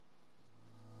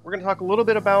We're going to talk a little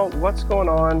bit about what's going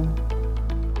on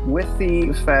with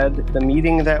the Fed, the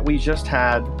meeting that we just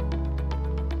had,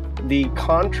 the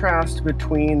contrast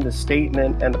between the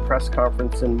statement and the press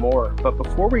conference, and more. But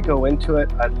before we go into it,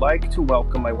 I'd like to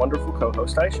welcome my wonderful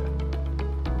co-host, Aisha.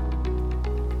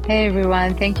 Hey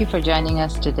everyone, thank you for joining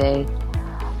us today.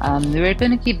 We're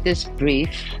going to keep this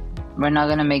brief. We're not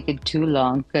going to make it too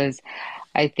long because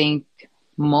I think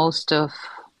most of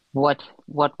what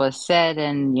was said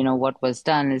and what was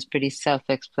done is pretty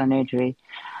self-explanatory.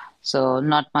 So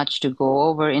not much to go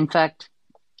over. In fact,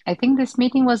 I think this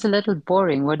meeting was a little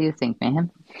boring. What do you think, Mayhem?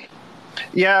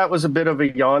 Yeah, it was a bit of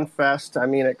a yawn fest. I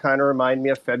mean, it kind of reminded me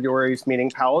of February's meeting.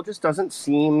 Powell just doesn't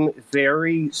seem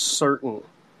very certain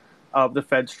of the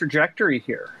Fed's trajectory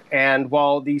here. And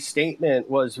while the statement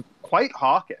was quite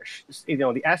hawkish,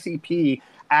 the SEP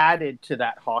added to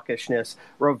that hawkishness,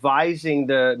 revising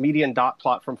the median dot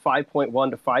plot from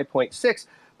 5.1 to 5.6.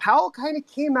 Powell kind of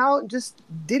came out and just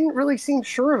didn't really seem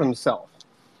sure of himself.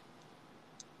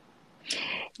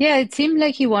 Yeah, it seemed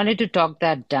like he wanted to talk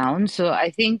that down. So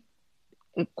I think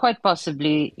quite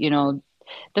possibly, the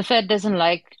Fed doesn't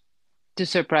like to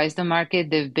surprise the market.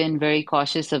 They've been very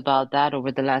cautious about that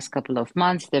over the last couple of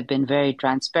months. They've been very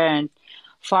transparent,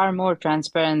 far more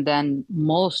transparent than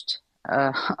most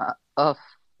of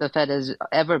the Fed has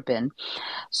ever been.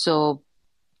 So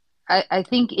I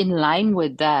think in line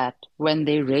with that, when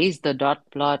they raised the dot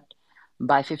plot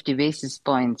by 50 basis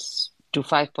points to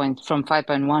from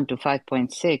 5.1 to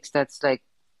 5.6, that's like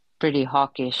pretty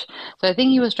hawkish. So I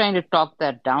think he was trying to talk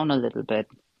that down a little bit.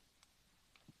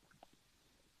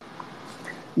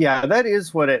 Yeah, that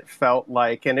is what it felt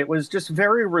like. And it was just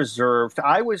very reserved.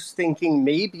 I was thinking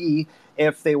maybe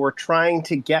if they were trying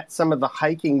to get some of the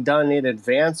hiking done in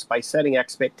advance by setting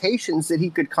expectations, that he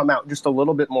could come out just a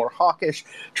little bit more hawkish,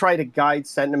 try to guide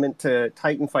sentiment to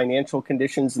tighten financial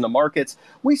conditions in the markets.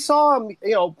 We saw,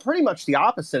 pretty much the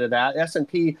opposite of that.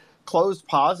 S&P closed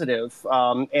positive.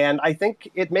 And I think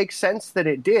it makes sense that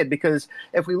it did, because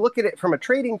if we look at it from a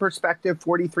trading perspective,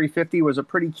 43.50 was a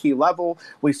pretty key level.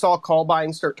 We saw call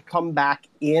buying start to come back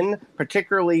in,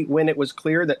 particularly when it was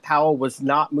clear that Powell was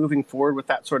not moving forward with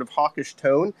that sort of hawkish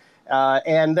tone.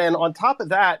 And then on top of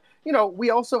that, we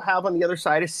also have on the other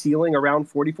side a ceiling around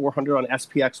 4,400 on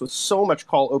SPX with so much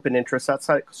call open interest. That's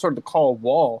sort of the call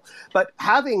wall. But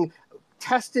having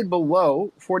tested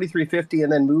below 43.50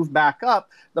 and then moved back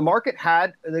up, the market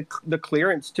had the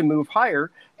clearance to move higher.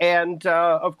 And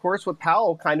of course, with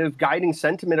Powell kind of guiding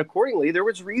sentiment accordingly, there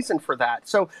was reason for that.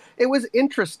 So it was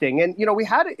interesting. And, we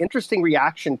had an interesting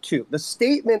reaction to the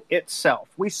statement itself.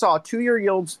 We saw two-year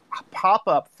yields pop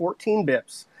up 14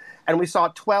 bips. And we saw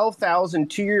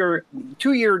 12,000 two-year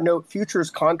note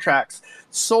futures contracts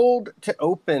sold to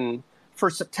open for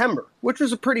September, which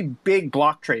was a pretty big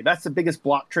block trade. That's the biggest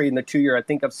block trade in the 2-year I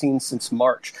think I've seen since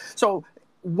March. So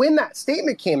when that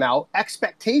statement came out,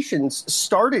 expectations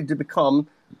started to become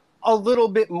a little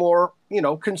bit more,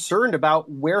 concerned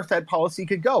about where Fed policy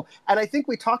could go. And I think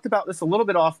we talked about this a little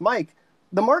bit off mic.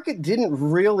 The market didn't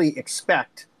really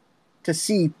expect to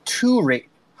see 2 rate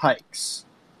hikes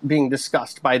being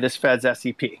discussed by this Fed's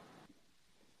SEP.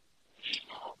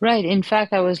 Right. In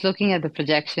fact, I was looking at the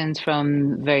projections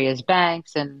from various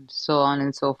banks and so on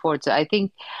and so forth. So I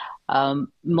think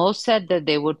most said that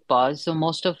they would pause. So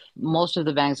most of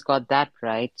the banks got that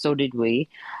right. So did we.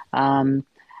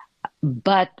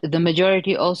 But the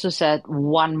majority also said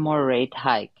one more rate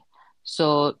hike.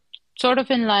 So sort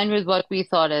of in line with what we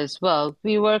thought as well.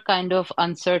 We were kind of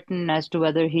uncertain as to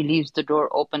whether he leaves the door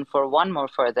open for one more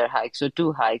further hike, so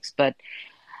 2 hikes. But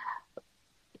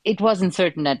it wasn't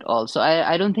certain at all. So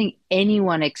I don't think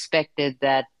anyone expected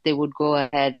that they would go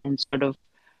ahead and sort of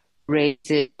raise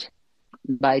it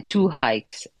by 2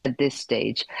 hikes at this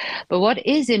stage. But what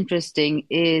is interesting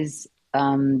is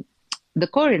the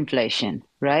core inflation,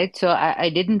 right? So I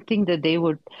didn't think that they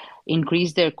would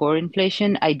increase their core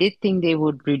inflation. I did think they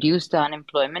would reduce the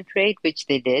unemployment rate, which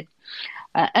they did.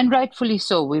 And rightfully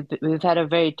so. We've had a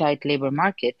very tight labor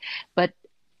market. But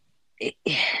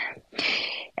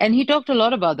and he talked a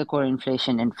lot about the core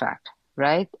inflation, in fact,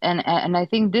 right? And I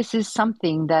think this is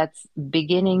something that's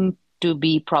beginning to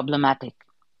be problematic.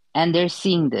 And they're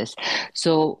seeing this.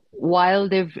 So while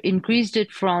they've increased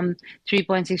it from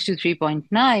 3.6 to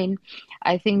 3.9,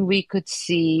 I think we could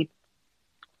see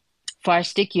far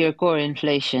stickier core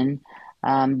inflation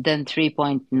than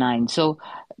 3.9. So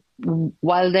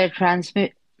while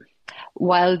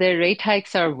their rate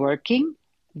hikes are working,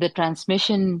 the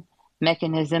transmission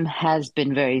mechanism has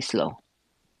been very slow.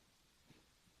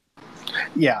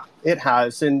 Yeah, it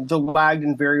has. And the lagged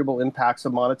and variable impacts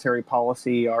of monetary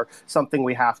policy are something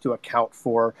we have to account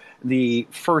for. The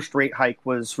first rate hike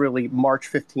was really March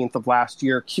 15th of last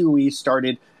year. QE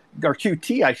started, or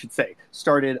QT, I should say,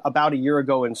 started about a year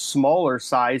ago in smaller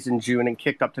size in June and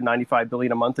kicked up to 95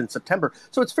 billion a month in September.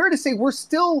 So it's fair to say we're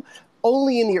still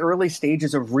only in the early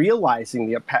stages of realizing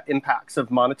the impacts of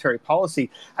monetary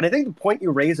policy. And I think the point you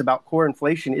raise about core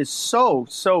inflation is so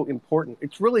important.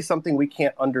 It's really something we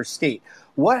can't understate.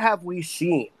 What have we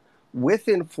seen with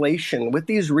inflation, with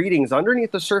these readings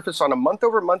underneath the surface on a month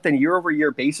over month and year over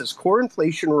year basis? Core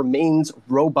inflation remains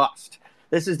robust.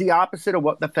 This is the opposite of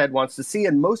what the Fed wants to see,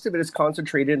 and most of it is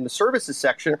concentrated in the services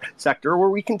sector, where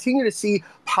we continue to see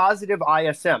positive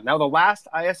ISM. Now, the last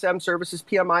ISM services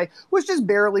PMI was just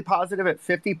barely positive at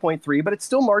 50.3, but it's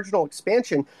still marginal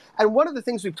expansion. And one of the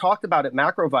things we've talked about at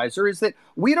MacroVisor is that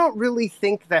we don't really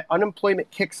think that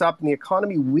unemployment kicks up and the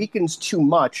economy weakens too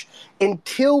much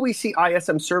until we see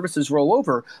ISM services roll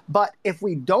over. But if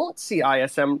we don't see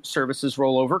ISM services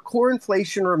roll over, core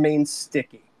inflation remains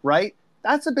sticky, right?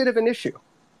 That's a bit of an issue.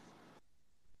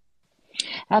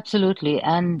 Absolutely.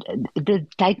 And the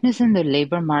tightness in the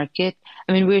labor market,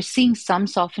 I mean, we're seeing some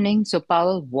softening. So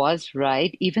Powell was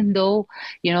right, even though,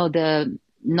 the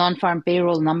non-farm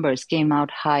payroll numbers came out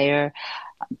higher.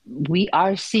 We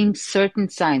are seeing certain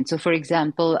signs. So, for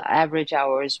example, average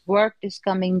hours worked is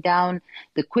coming down,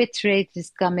 the quits rate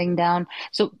is coming down.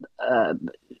 So,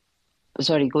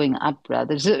 sorry, going up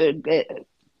rather. So,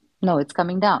 no, it's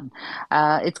coming down.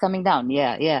 It's coming down.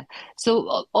 Yeah, yeah.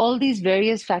 So all these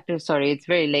various factors, sorry, it's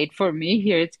very late for me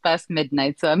here. It's past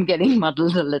midnight, so I'm getting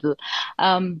muddled a little.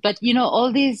 But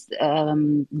all these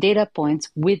data points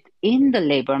within the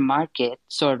labor market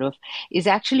sort of is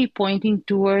actually pointing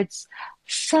towards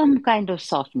some kind of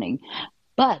softening.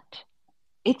 But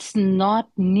it's not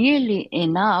nearly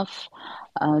enough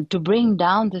to bring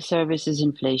down the services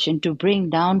inflation, to bring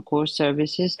down core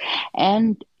services,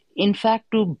 and in fact,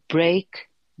 to break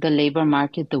the labor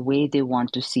market the way they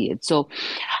want to see it. So,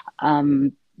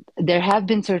 um, there have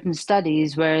been certain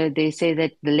studies where they say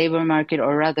that the labor market,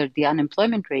 or rather the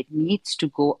unemployment rate, needs to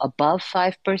go above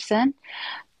 5%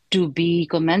 to be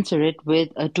commensurate with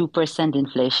a 2%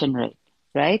 inflation rate,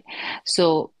 right?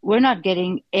 So we're not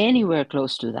getting anywhere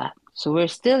close to that. So we're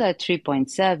still at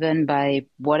 3.7 by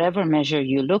whatever measure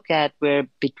you look at. We're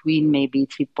between maybe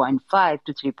 3.5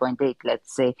 to 3.8,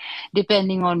 let's say,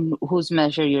 depending on whose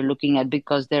measure you're looking at,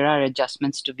 because there are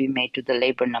adjustments to be made to the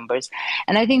labor numbers.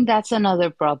 And I think that's another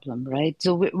problem, right?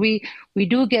 So we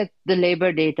do get the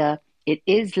labor data. It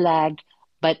is lagged,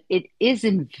 but it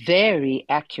isn't very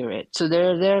accurate. So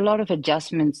there are a lot of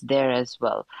adjustments there as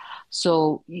well.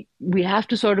 So we have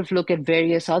to sort of look at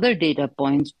various other data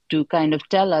points to kind of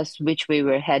tell us which way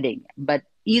we're heading. But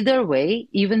either way,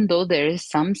 even though there is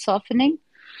some softening,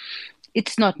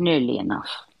 it's not nearly enough.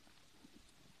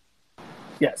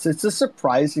 Yes, it's a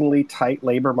surprisingly tight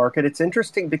labor market. It's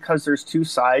interesting because there's two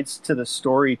sides to the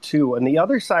story, too. And the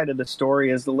other side of the story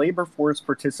is the labor force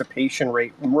participation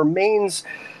rate remains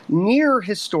near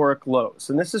historic lows.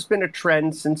 And this has been a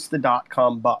trend since the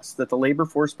dot-com bust, that the labor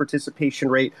force participation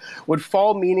rate would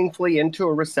fall meaningfully into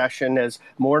a recession as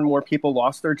more and more people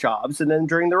lost their jobs. And then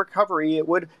during the recovery, it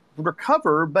would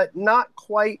recover, but not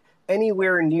quite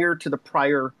anywhere near to the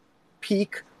prior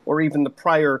peak or even the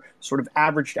prior sort of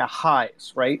averaged at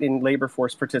highs, right, in labor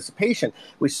force participation.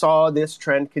 We saw this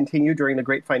trend continue during the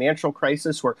great financial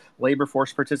crisis, where labor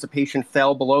force participation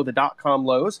fell below the dot-com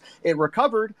lows. It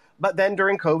recovered, but then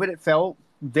during COVID, it fell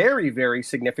very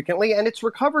significantly, and it's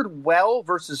recovered well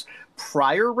versus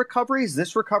prior recoveries.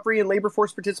 This recovery in labor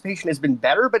force participation has been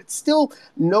better, but it's still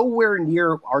nowhere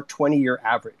near our 20-year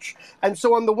average. And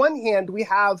so on the one hand, we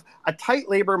have a tight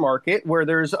labor market where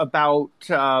there's about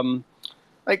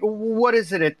what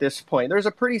is it at this point? There's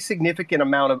a pretty significant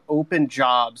amount of open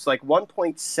jobs, like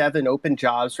 1.7 open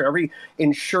jobs for every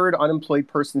insured unemployed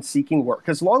person seeking work.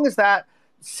 As long as that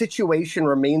situation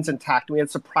remains intact, we had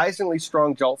surprisingly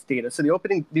strong JOLTS data. So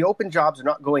the open jobs are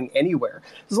not going anywhere.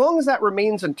 As long as that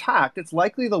remains intact, it's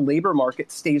likely the labor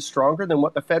market stays stronger than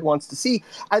what the Fed wants to see.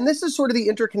 And this is sort of the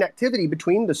interconnectivity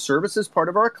between the services part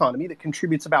of our economy that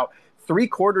contributes about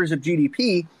 3/4 of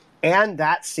GDP and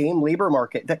that same labor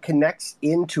market that connects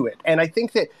into it. And I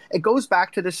think that it goes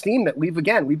back to this theme that we've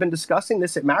been discussing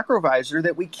this at MacroVisor,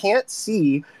 that we can't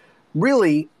see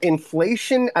really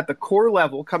inflation at the core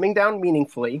level coming down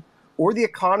meaningfully, or the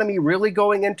economy really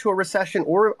going into a recession,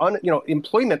 or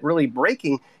employment really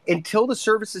breaking until the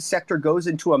services sector goes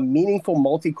into a meaningful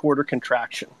multi-quarter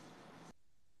contraction.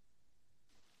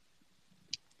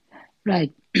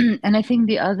 Right. And I think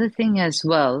the other thing as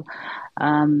well,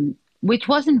 which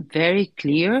wasn't very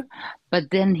clear, but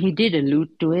then he did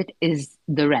allude to it, is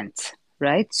the rents,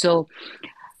 right? So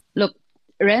look,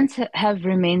 rents have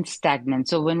remained stagnant.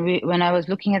 So when I was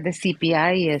looking at the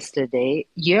CPI yesterday,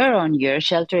 year on year,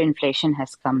 shelter inflation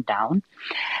has come down.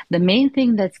 The main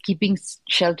thing that's keeping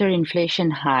shelter inflation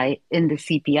high in the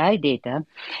CPI data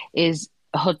is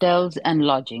hotels and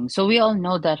lodging. So we all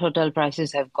know that hotel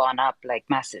prices have gone up like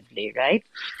massively, right?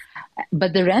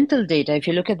 But the rental data, if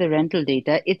you look at the rental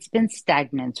data, it's been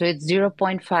stagnant. So it's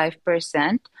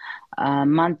 0.5%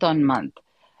 month on month.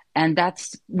 And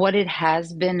that's what it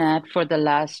has been at for the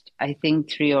last, I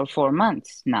think, 3 or 4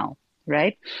 months now,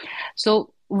 right?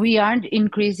 So we aren't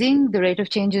increasing. The rate of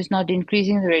change is not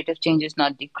increasing. The rate of change is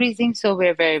not decreasing. So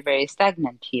we're very, very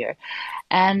stagnant here.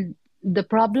 And the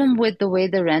problem with the way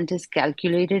the rent is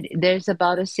calculated, there's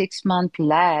about a 6 month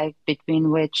lag between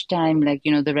which time, like,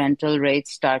 the rental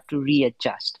rates start to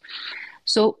readjust.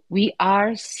 So we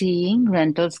are seeing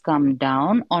rentals come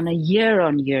down on a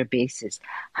year-on-year basis.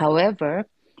 However,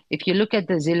 if you look at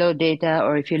the Zillow data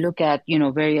or if you look at,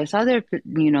 various other,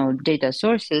 data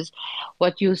sources,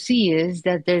 what you'll see is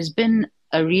that there's been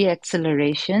a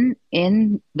reacceleration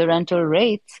in the rental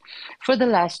rates for the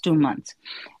last 2 months.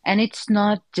 And it's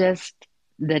not just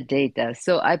the data.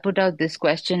 So I put out this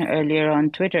question earlier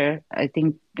on Twitter, I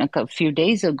think a few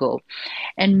days ago,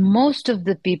 and most of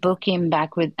the people came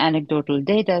back with anecdotal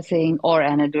data saying, or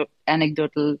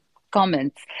anecdotal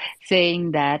comments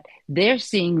saying that they're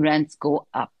seeing rents go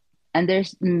up. And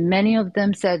there's many of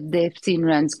them said they've seen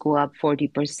rents go up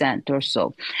 40% or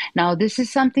so. Now, this is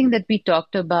something that we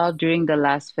talked about during the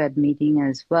last Fed meeting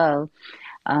as well,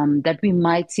 that we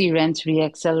might see rents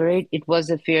reaccelerate. It was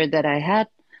a fear that I had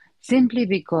simply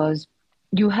because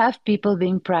you have people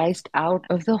being priced out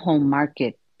of the home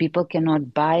market. People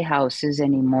cannot buy houses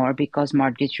anymore because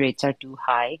mortgage rates are too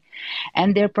high,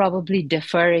 and they're probably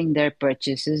deferring their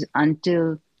purchases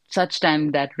until such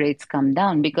time that rates come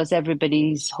down because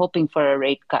everybody's hoping for a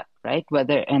rate cut, right?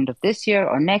 Whether end of this year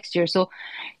or next year. So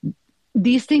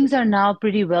these things are now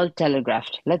pretty well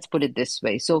telegraphed. Let's put it this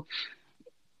way. So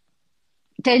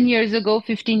 10 years ago,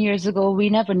 15 years ago, we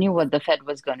never knew what the Fed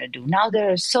was going to do. Now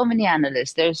there are so many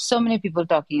analysts, there's so many people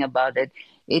talking about it.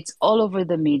 It's all over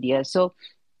the media. So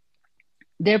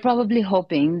they're probably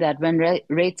hoping that when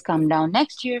rates come down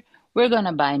next year, we're going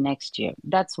to buy next year.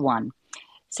 That's one.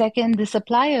 Second, the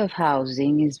supply of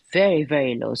housing is very,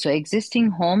 very low. So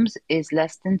existing homes is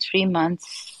less than 3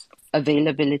 months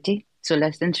availability. So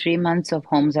less than 3 months of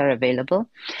homes are available.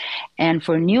 And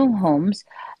for new homes,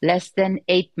 less than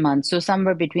 8 months. So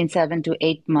somewhere between 7 to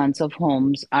 8 months of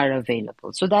homes are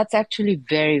available. So that's actually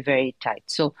very, very tight.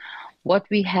 So what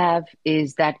we have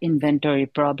is that inventory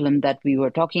problem that we were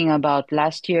talking about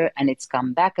last year, and it's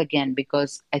come back again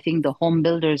because I think the home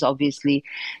builders, obviously,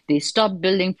 they stopped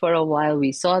building for a while.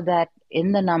 We saw that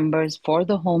in the numbers for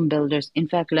the home builders. In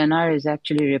fact, Lennar is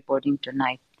actually reporting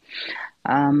tonight.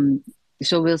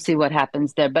 So we'll see what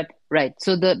happens there. But right,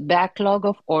 so the backlog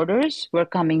of orders were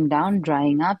coming down,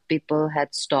 drying up. People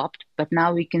had stopped, but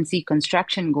now we can see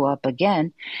construction go up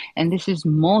again. And this is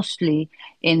mostly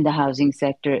in the housing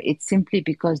sector. It's simply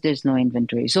because there's no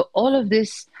inventory. So all of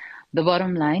this, the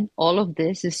bottom line, all of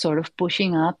this is sort of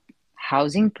pushing up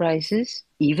housing prices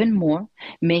even more,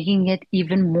 making it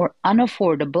even more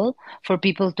unaffordable for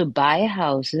people to buy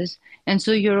houses. And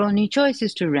so your only choice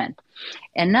is to rent.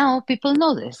 And now people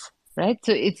know this. Right.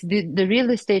 So it's the real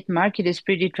estate market is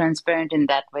pretty transparent in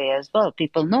that way as well.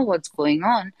 People know what's going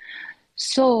on.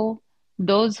 So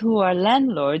those who are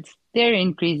landlords, they're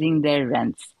increasing their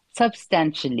rents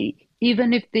substantially,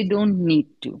 even if they don't need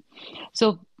to.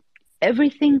 So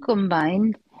everything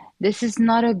combined, this is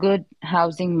not a good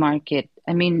housing market.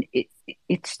 I mean,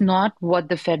 it's not what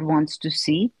the Fed wants to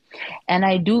see. And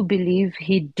I do believe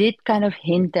he did kind of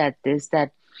hint at this,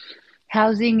 that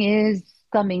housing is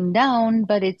coming down,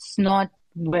 but it's not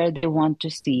where they want to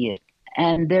see it.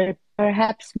 And there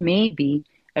perhaps may be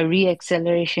a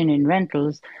reacceleration in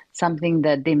rentals, something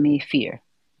that they may fear.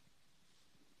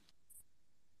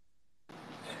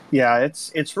 Yeah,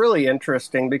 it's really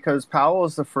interesting because Powell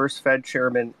is the first Fed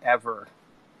chairman ever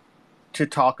to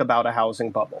talk about a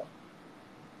housing bubble.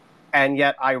 And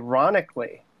yet,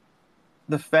 ironically,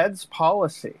 the Fed's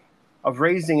policy of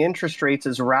raising interest rates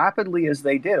as rapidly as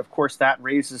they did, of course, that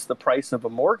raises the price of a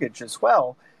mortgage as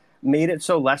well, made it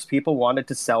so less people wanted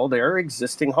to sell their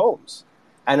existing homes.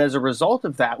 And as a result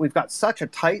of that, we've got such a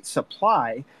tight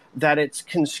supply that it's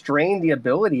constrained the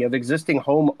ability of existing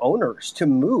home owners to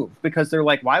move because they're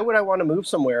like, why would I want to move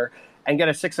somewhere and get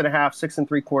a 6.5,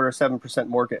 6.75, 7%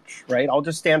 mortgage, right? I'll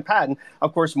just stand pat. And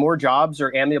of course, more jobs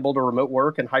are amiable to remote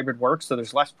work and hybrid work, so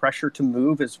there's less pressure to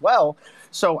move as well.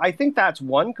 So I think that's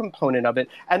one component of it.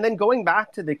 And then going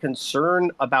back to the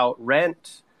concern about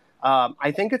rent,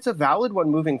 I think it's a valid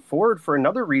one moving forward for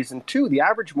another reason, too. The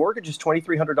average mortgage is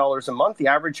 $2,300 a month. The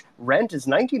average rent is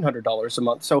 $1,900 a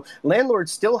month. So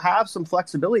landlords still have some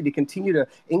flexibility to continue to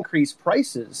increase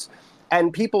prices.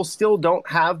 And people still don't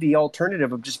have the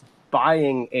alternative of just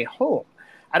buying a home.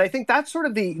 And I think that's sort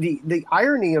of the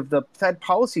irony of the Fed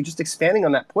policy, just expanding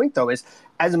on that point, though, is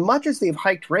as much as they've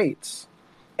hiked rates,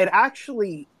 it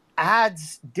actually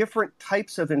adds different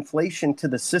types of inflation to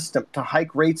the system to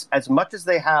hike rates as much as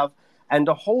they have and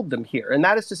to hold them here. And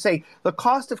that is to say, the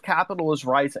cost of capital is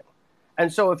rising.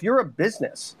 And so if you're a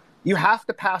business, you have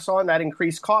to pass on that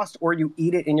increased cost or you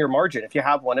eat it in your margin if you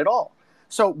have one at all.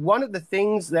 So one of the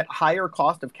things that higher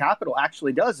cost of capital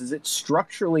actually does is it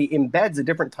structurally embeds a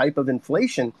different type of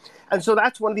inflation. And so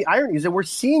that's one of the ironies. And we're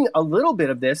seeing a little bit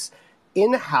of this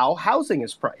in how housing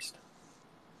is priced.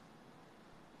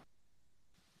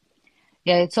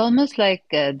 Yeah, it's almost like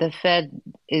the Fed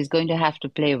is going to have to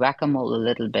play whack-a-mole a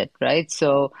little bit, right?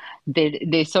 So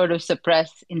they sort of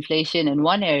suppress inflation in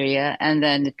one area and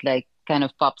then it like kind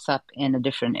of pops up in a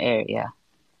different area.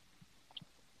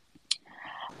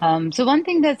 So one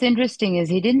thing that's interesting is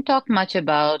he didn't talk much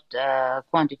about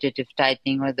quantitative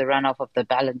tightening or the runoff of the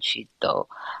balance sheet, though.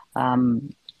 Um,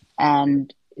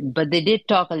 and but they did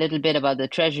talk a little bit about the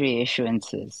treasury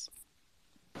issuances.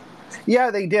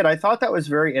 Yeah, they did. I thought that was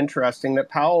very interesting that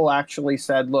Powell actually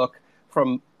said, look,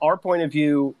 from our point of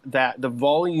view, that the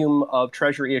volume of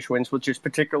treasury issuance, which is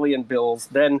particularly in bills,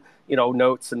 then,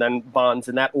 notes and then bonds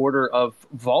in that order of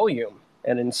volume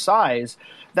and in size,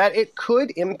 that it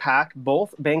could impact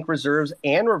both bank reserves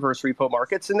and reverse repo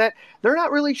markets, and that they're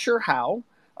not really sure how,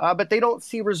 but they don't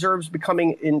see reserves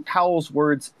becoming, in Powell's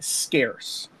words,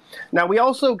 scarce. Now, we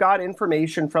also got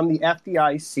information from the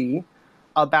FDIC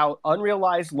about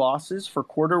unrealized losses for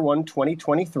quarter one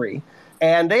 2023,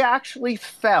 and they actually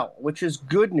fell, which is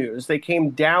good news. They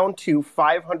came down to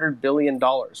 $500 billion,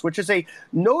 which is a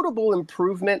notable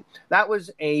improvement. That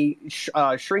was a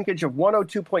shrinkage of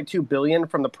 102.2 billion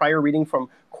from the prior reading from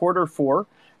quarter four.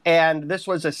 And this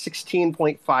was a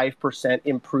 16.5%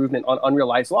 improvement on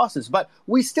unrealized losses. But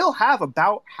we still have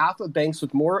about half of banks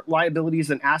with more liabilities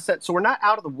than assets. So we're not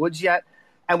out of the woods yet.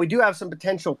 And we do have some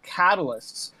potential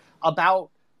catalysts about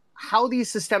how these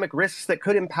systemic risks that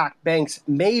could impact banks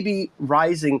may be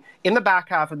rising in the back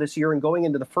half of this year and going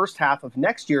into the first half of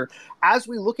next year as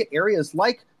we look at areas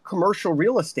like commercial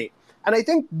real estate. And I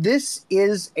think this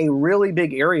is a really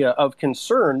big area of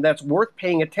concern that's worth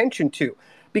paying attention to.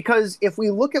 Because if we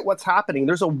look at what's happening,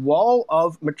 there's a wall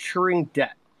of maturing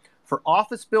debt for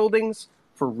office buildings,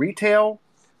 for retail,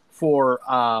 for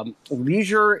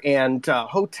leisure and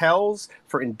hotels,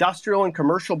 for industrial and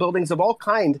commercial buildings of all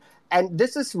kind. And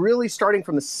this is really starting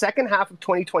from the second half of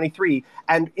 2023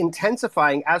 and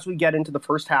intensifying as we get into the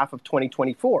first half of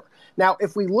 2024. Now,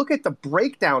 if we look at the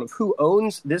breakdown of who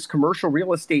owns this commercial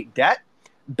real estate debt,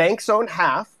 banks own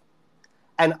half.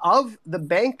 And of the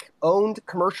bank-owned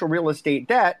commercial real estate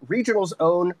debt, regionals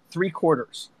own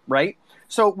 3/4, right?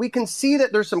 So we can see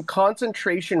that there's some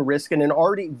concentration risk in an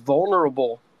already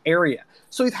vulnerable area.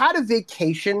 So we've had a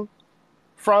vacation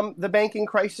from the banking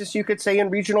crisis, you could say, in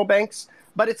regional banks,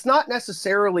 but it's not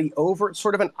necessarily over. It's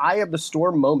sort of an eye of the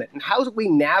storm moment. And how we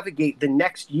navigate the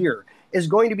next year is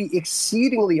going to be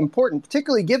exceedingly important,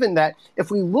 particularly given that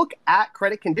if we look at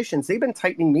credit conditions, they've been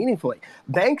tightening meaningfully.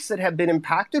 Banks that have been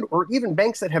impacted, or even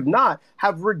banks that have not,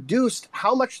 have reduced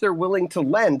how much they're willing to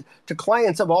lend to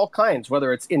clients of all kinds,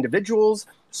 whether it's individuals,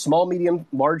 small, medium,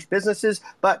 large businesses,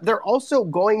 but they're also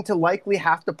going to likely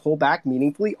have to pull back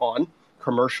meaningfully on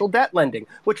commercial debt lending,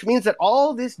 which means that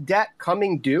all this debt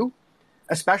coming due,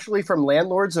 especially from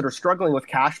landlords that are struggling with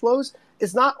cash flows,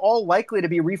 is not all likely to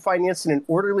be refinanced in an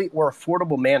orderly or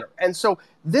affordable manner. And so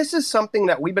this is something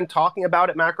that we've been talking about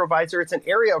at MacroVisor. It's an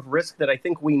area of risk that I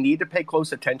think we need to pay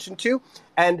close attention to.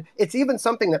 And it's even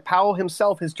something that Powell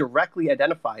himself has directly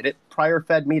identified at prior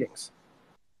Fed meetings.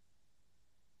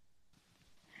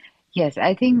 Yes,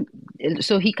 I think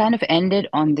so. He kind of ended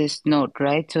on this note,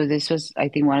 right? So this was, I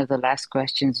think, one of the last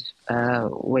questions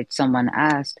which someone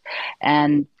asked.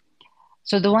 And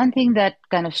so the one thing that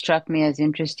kind of struck me as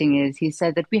interesting is he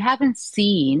said that we haven't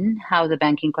seen how the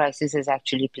banking crisis has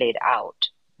actually played out,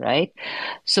 right?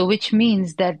 So which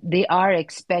means that they are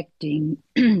expecting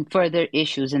further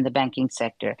issues in the banking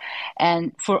sector.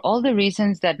 And for all the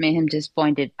reasons that Mayhem just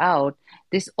pointed out,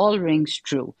 this all rings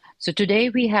true. So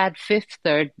today we had Fifth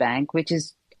Third Bank, which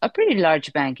is a pretty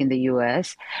large bank in the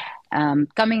US,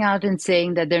 coming out and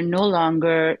saying that they're no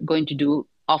longer going to do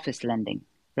office lending,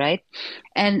 right?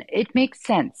 And it makes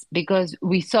sense because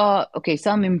we saw, okay,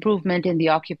 some improvement in the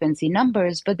occupancy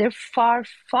numbers, but they're far,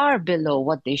 far below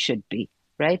what they should be,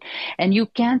 right? And you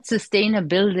can't sustain a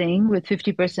building with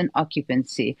 50%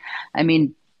 occupancy. I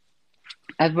mean,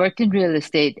 I've worked in real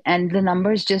estate and the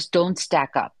numbers just don't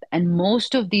stack up. And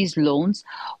most of these loans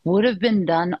would have been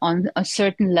done on a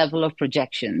certain level of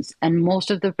projections. And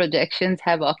most of the projections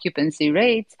have occupancy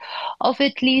rates of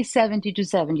at least 70 to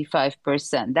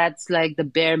 75%. That's like the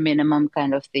bare minimum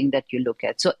kind of thing that you look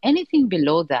at. So anything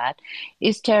below that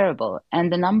is terrible.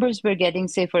 And the numbers we're getting,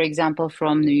 say, for example,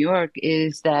 from New York,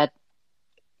 is that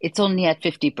it's only at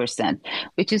 50%,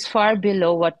 which is far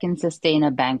below what can sustain a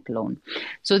bank loan.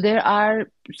 So there are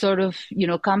sort of,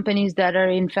 companies that are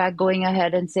in fact going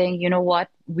ahead and saying, you know what,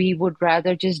 we would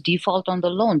rather just default on the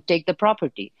loan, take the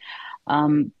property.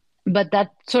 Um, but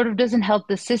that sort of doesn't help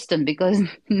the system because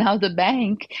now the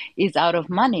bank is out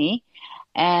of money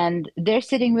and they're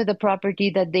sitting with a property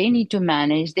that they need to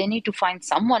manage. They need to find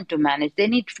someone to manage. They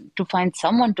need to find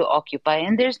someone to occupy,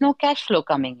 and there's no cash flow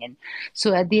coming in.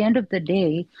 So at the end of the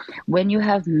day, when you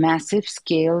have massive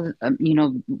scale,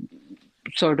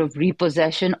 sort of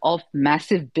repossession of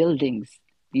massive buildings,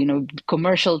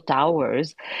 commercial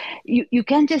towers, you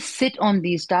can't just sit on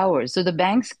these towers. So the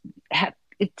banks have,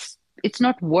 it's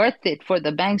not worth it for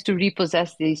the banks to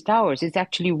repossess these towers. It's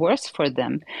actually worse for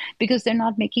them because they're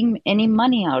not making any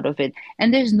money out of it.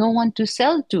 And there's no one to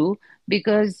sell to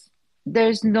because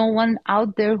there's no one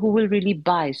out there who will really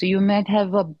buy. So you might have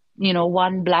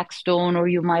one Blackstone, or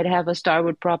you might have a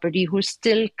Starwood property who's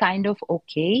still kind of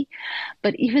okay,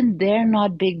 but even they're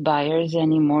not big buyers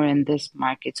anymore in this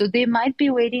market. So they might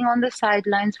be waiting on the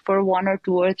sidelines for one or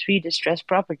two or three distressed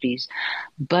properties.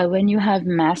 But when you have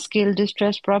mass scale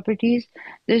distressed properties,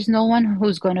 there's no one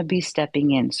who's going to be stepping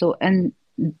in. So, and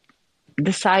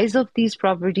the size of these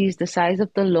properties, the size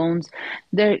of the loans,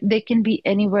 they can be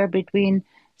anywhere between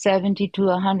 70 to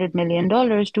 $100 million to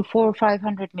 $400 or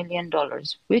 $500 million,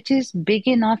 which is big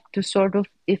enough to sort of,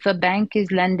 if a bank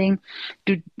is lending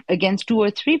to against two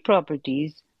or three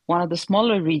properties, one of the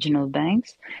smaller regional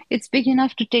banks, it's big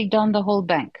enough to take down the whole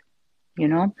bank, you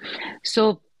know?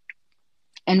 So,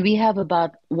 and we have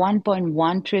about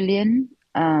 1.1 trillion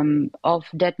of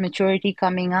debt maturity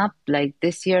coming up, like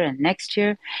this year and next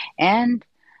year, and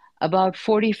about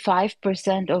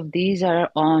 45% of these are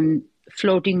on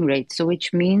floating rates. So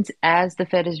which means as the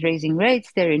Fed is raising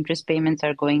rates, their interest payments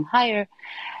are going higher,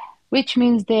 which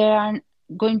means they aren't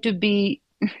going to be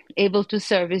able to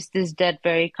service this debt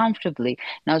very comfortably.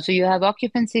 Now, so you have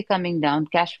occupancy coming down,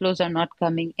 cash flows are not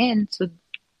coming in. So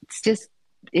it's just,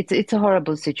 it's a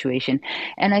horrible situation.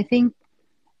 And I think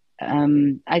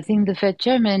the Fed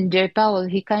chairman, Jay Powell,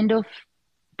 he kind of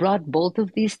brought both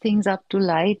of these things up to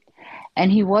light,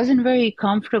 and he wasn't very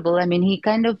comfortable. I mean, he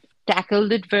kind of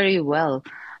tackled it very well,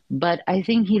 but I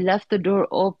think he left the door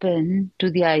open to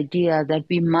the idea that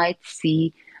we might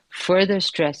see further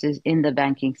stresses in the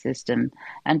banking system,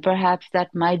 and perhaps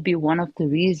that might be one of the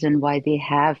reasons why they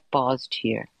have paused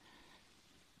here.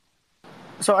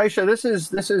 So Aisha, this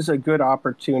is a good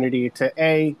opportunity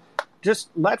to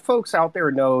just let folks out there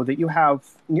know that you have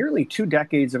nearly 2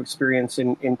 decades of experience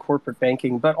in corporate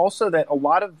banking, but also that a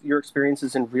lot of your experience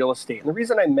is in real estate. And the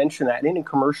reason I mention that, and in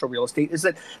commercial real estate, is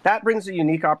that brings a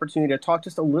unique opportunity to talk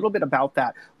just a little bit about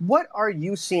that. What are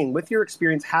you seeing with your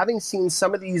experience, having seen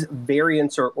some of these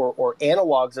variants or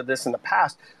analogs of this in the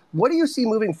past? What do you see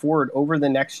moving forward over the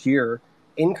next year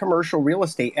in commercial real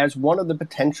estate as one of the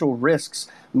potential risks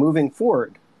moving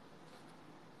forward?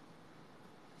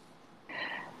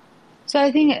 So I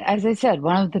think, as I said,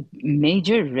 one of the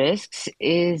major risks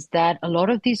is that a lot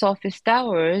of these office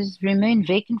towers remain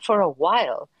vacant for a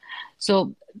while.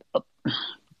 So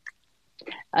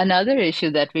another issue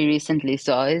that we recently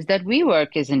saw is that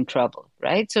WeWork is in trouble,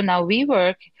 right? So now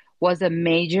WeWork was a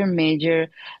major,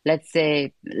 let's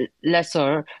say,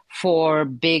 lessor for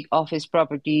big office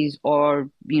properties or,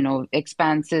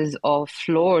 expanses of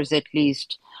floors at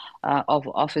least of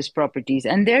office properties.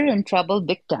 And they're in trouble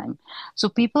big time. So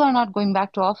people are not going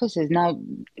back to offices. Now,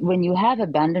 when you have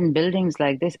abandoned buildings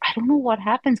like this, I don't know what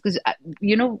happens because,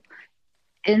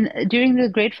 during the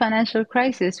great financial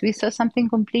crisis, we saw something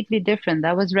completely different.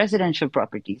 That was residential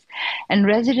properties. And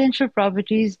residential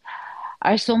properties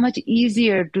are so much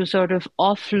easier to sort of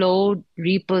offload,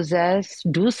 repossess,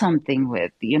 do something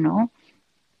with,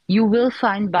 You will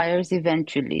find buyers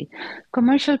eventually.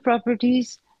 Commercial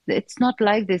properties, it's not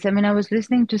like this. I mean, I was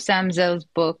listening to Sam Zell's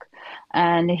book,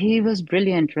 and he was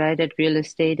brilliant, right, at real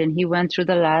estate. And he went through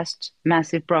the last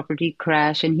massive property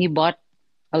crash, and he bought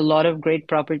a lot of great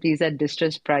properties at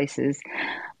distressed prices,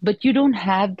 but you don't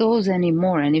have those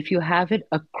anymore. And if you have it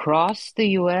across the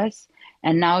US,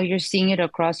 and now you're seeing it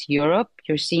across Europe,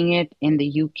 you're seeing it in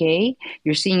the UK,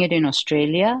 you're seeing it in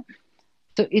Australia.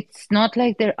 So it's not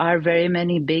like there are very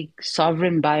many big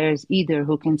sovereign buyers either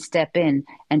who can step in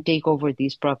and take over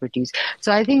these properties.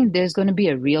 So I think there's going to be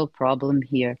a real problem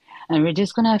here, and we're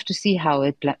just going to have to see how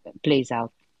it plays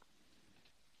out.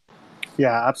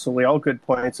 Yeah, absolutely. All good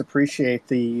points. Appreciate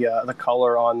the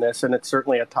color on this, and it's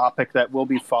certainly a topic that we'll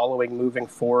be following moving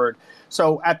forward.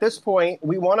 So at this point,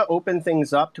 we want to open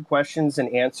things up to questions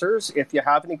and answers. If you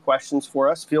have any questions for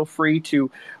us, feel free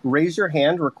to raise your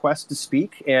hand, request to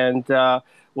speak, and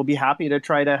we'll be happy to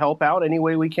try to help out any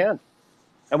way we can.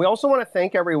 And we also want to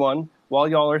thank everyone, while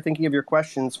y'all are thinking of your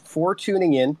questions, for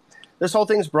tuning in. This whole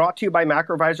thing's brought to you by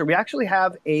MacroVisor. We actually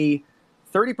have a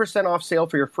 30% off sale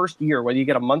for your first year, whether you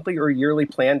get a monthly or yearly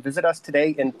plan. Visit us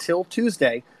today until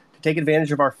Tuesday to take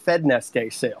advantage of our Fednesday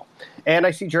sale. And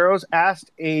I see Jero's asked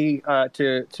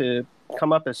to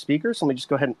come up as speaker, so let me just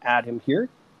go ahead and add him here.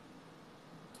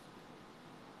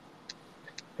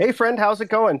 Hey, friend, how's it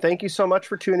going? Thank you so much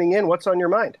for tuning in. What's on your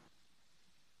mind?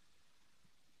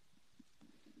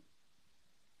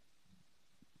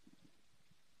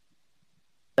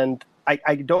 And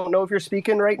I don't know if you're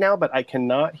speaking right now, but I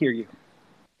cannot hear you.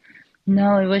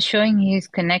 No, it was showing he's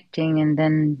connecting and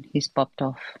then he's popped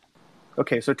off.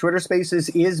 Okay, so Twitter Spaces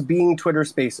is being Twitter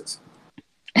Spaces.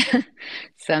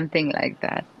 Something like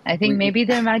that. I think maybe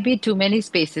there might be too many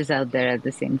spaces out there at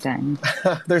the same time.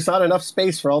 There's not enough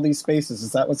space for all these spaces.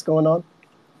 Is that what's going on?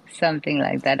 Something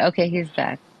like that. Okay, he's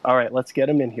back. All right, let's get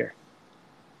him in here.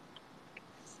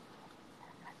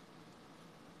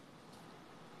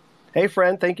 Hey,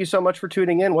 friend, thank you so much for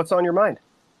tuning in. What's on your mind?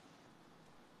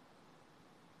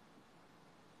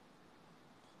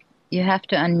 You have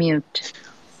to unmute.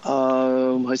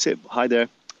 I say hi there.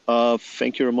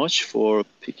 Thank you very much for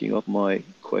picking up my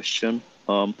question.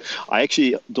 I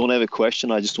actually don't have a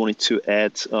question. I just wanted to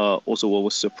add also what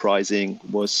was surprising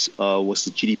was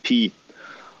the GDP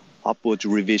upward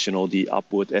revision or the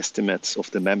upward estimates of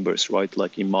the members, right?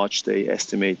 Like in March, they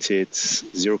estimated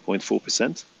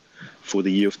 0.4% for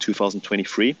the year of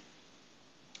 2023.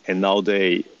 And now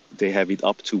they have it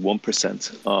up to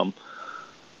 1%.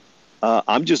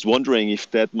 I'm just wondering if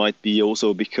that might be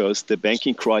also because the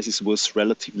banking crisis was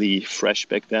relatively fresh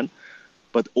back then.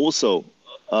 But also,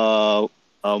 what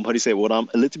I'm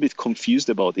a little bit confused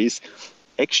about is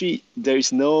actually there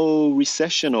is no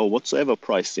recession or whatsoever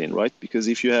priced in, right? Because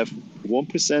if you have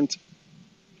 1%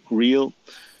 real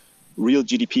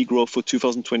GDP growth for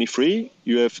 2023,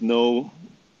 you have no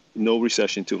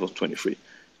recession in 2023.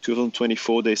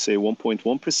 2024, they say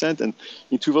 1.1%, and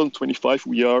in 2025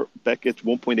 we are back at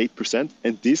 1.8%.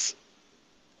 And this,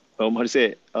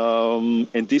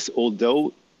 and this,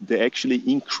 although they actually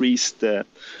increased the,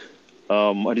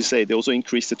 they also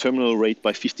increased the terminal rate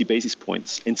by 50 basis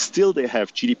points, and still they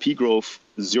have GDP growth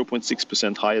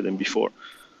 0.6% higher than before.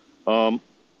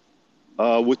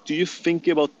 What do you think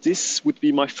about this? Would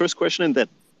be my first question, and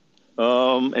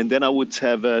then I would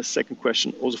have a second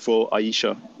question also for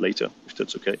Aisha later, if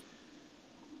that's okay.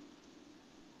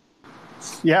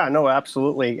 Yeah, no,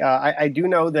 absolutely. I do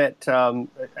know that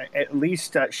at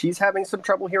least she's having some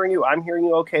trouble hearing you. I'm hearing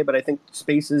you okay, but I think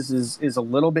Spaces is a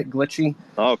little bit glitchy.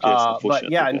 Oh, okay, but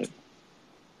yeah, okay.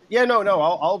 Yeah, no,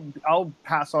 I'll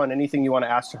pass on anything you want to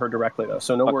ask to her directly though.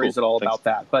 So no worries at all about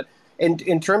that. But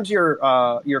in terms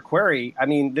of your query, I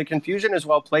mean, the confusion is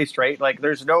well placed, right? Like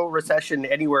there's no recession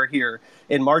anywhere here.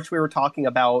 In March, we were talking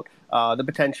about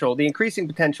the increasing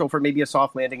potential for maybe a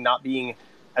soft landing not being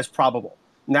as probable.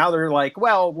 Now they're like,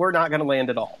 well, we're not going to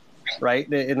land at all,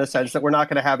 right? In the sense that we're not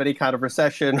going to have any kind of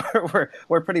recession.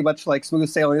 we're pretty much like smooth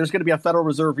sailing. There's going to be a Federal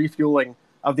Reserve refueling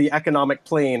of the economic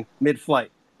plane mid-flight.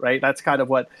 Right, that's kind of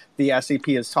what the SEP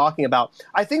is talking about.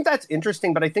 I think that's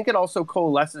interesting, but I think it also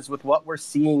coalesces with what we're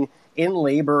seeing in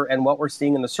labor and what we're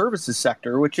seeing in the services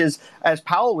sector, which is, as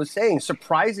Powell was saying,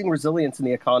 surprising resilience in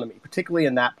the economy, particularly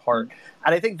in that part.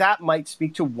 And I think that might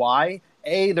speak to why,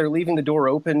 A, they're leaving the door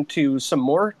open to some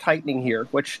more tightening here,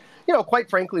 which, quite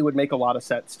frankly, would make a lot of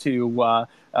sense to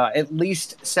at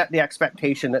least set the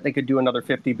expectation that they could do another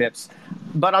 50 bips.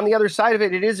 But on the other side of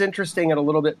it, it is interesting and a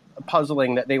little bit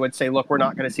puzzling that they would say, look, we're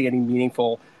not going to see any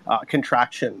meaningful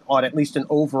contraction on at least an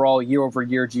overall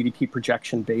year-over-year GDP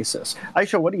projection basis.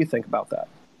 Aisha, what do you think about that?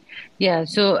 Yeah,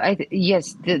 so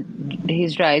yes,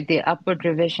 he's right. The upward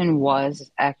revision was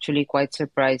actually quite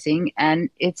surprising, and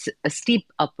it's a steep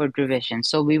upward revision.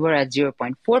 So we were at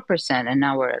 0.4%, and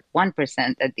now we're at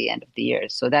 1% at the end of the year.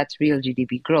 So that's real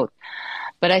GDP growth.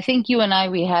 But I think you and I,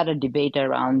 we had a debate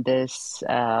around this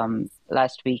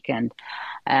last weekend,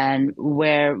 and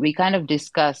where we kind of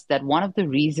discussed that one of the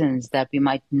reasons that we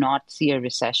might not see a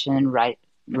recession right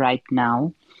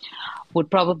now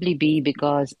would probably be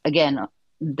because, again,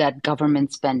 that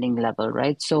government spending level,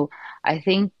 right? So I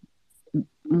think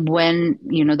when,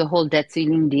 the whole debt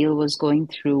ceiling deal was going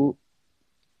through,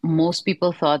 most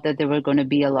people thought that there were going to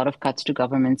be a lot of cuts to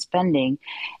government spending,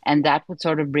 and that would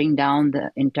sort of bring down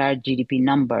the entire GDP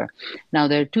number. Now,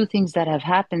 there are two things that have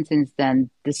happened since then.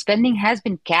 The spending has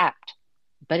been capped,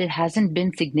 but it hasn't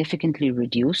been significantly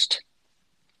reduced.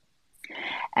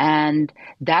 And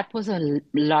that was a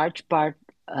large part,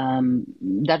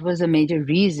 that was a major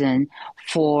reason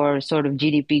for sort of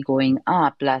GDP going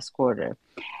up last quarter.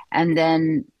 And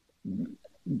then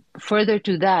further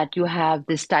to that, you have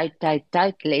this tight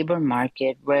labor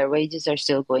market where wages are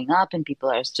still going up and people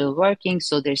are still working.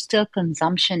 So there's still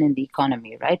consumption in the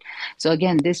economy, right? So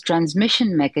again, this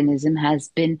transmission mechanism has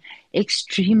been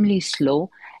extremely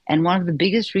slow. And one of the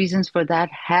biggest reasons for that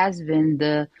has been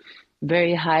the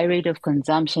very high rate of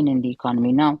consumption in the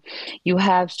economy. Now, you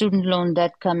have student loan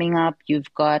debt coming up,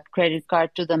 you've got credit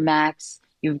card to the max,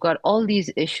 you've got all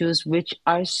these issues which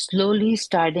are slowly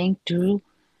starting to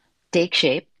take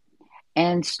shape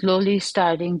and slowly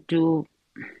starting to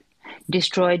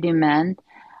destroy demand.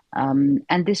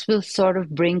 And this will sort of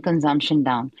bring consumption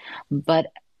down.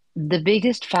 But the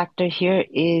biggest factor here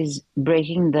is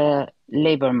breaking the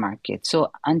labor market.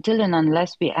 So until and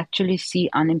unless we actually see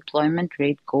unemployment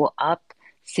rate go up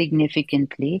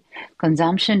significantly,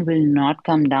 consumption will not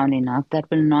come down enough.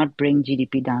 That will not bring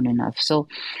GDP down enough. So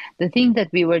the thing that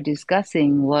we were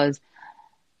discussing was,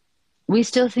 we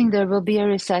still think there will be a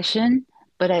recession,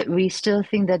 but we still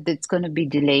think that it's going to be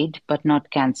delayed but not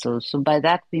canceled. So by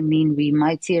that, we mean we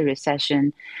might see a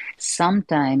recession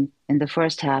sometime in the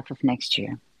first half of next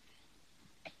year.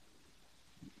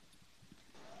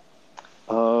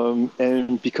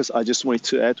 And because I just wanted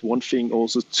to add one thing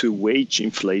also to wage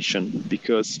inflation,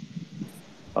 because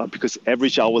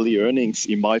average hourly earnings,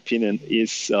 in my opinion,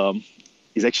 is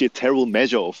actually a terrible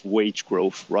measure of wage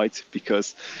growth, right?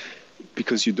 Because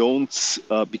you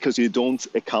don't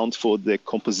account for the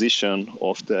composition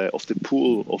of the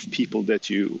pool of people that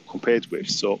you compare it with.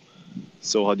 So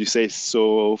how do you say?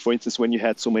 So for instance, when you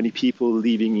had so many people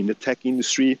leaving in the tech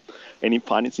industry and in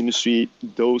finance industry,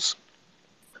 those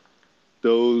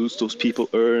people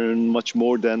earn much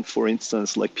more than, for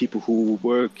instance, like people who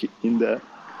work in the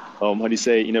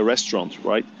in a restaurant,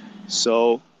 right?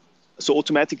 So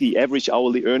automatically average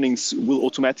hourly earnings will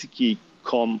automatically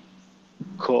come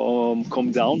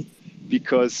down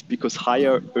because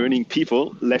higher earning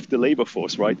people left the labor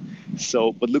force, right?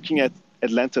 So, but looking at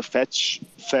Atlanta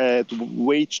Fed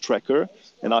wage tracker,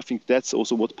 and I think that's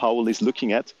also what Powell is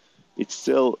looking at, it's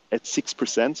still at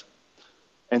 6%.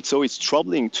 And so it's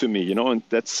troubling to me, and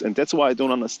that's why I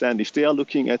don't understand. If they are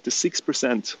looking at the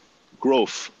 6%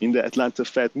 growth in the Atlanta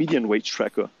Fed median wage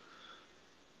tracker,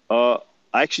 I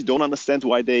actually don't understand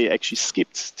why they actually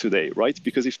skipped today, right?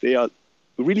 Because if they are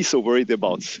really so worried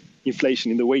about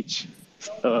inflation in the wage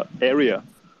area,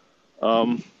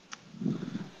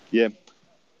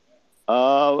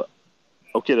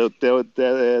 okay,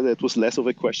 that was less of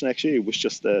a question, actually. It was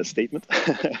just a statement.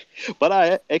 But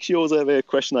I actually also have a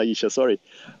question, Aisha, sorry.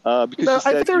 Because you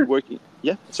said you're working...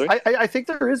 Yeah, sorry? I think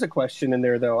there is a question in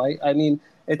there, though. I mean,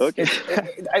 Okay.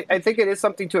 I think it is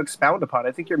something to expound upon.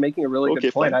 I think you're making a really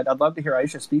good point. I'd love to hear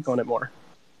Aisha speak on it more.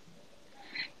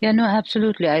 Yeah, no,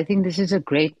 absolutely. I think this is a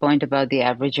great point about the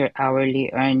average hourly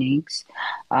earnings.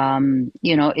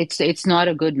 It's not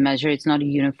a good measure. It's not a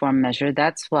uniform measure.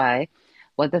 That's why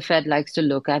what the Fed likes to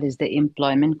look at is the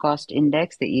employment cost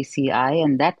index, the ECI,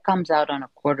 and that comes out on a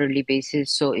quarterly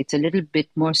basis. So it's a little bit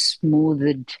more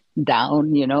smoothed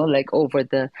down, like over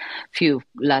the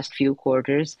last few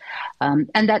quarters. And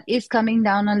that is coming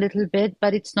down a little bit,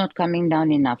 but it's not coming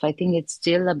down enough. I think it's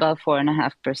still above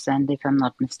 4.5%, if I'm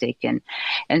not mistaken.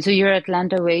 And so your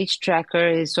Atlanta wage tracker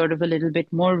is sort of a little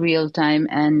bit more real time,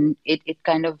 and it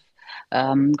kind of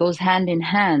goes hand in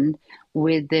hand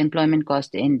with the employment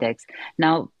cost index.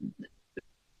 Now,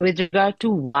 with regard to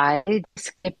why they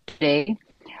skipped today,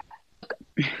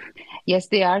 yes,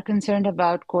 they are concerned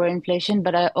about core inflation,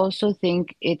 but I also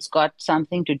think it's got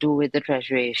something to do with the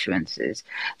Treasury issuances.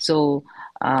 So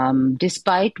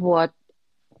despite what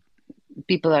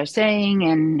people are saying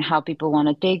and how people want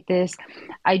to take this,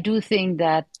 I do think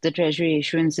that the Treasury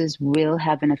issuances will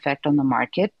have an effect on the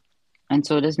market. And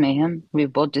so does Mayhem.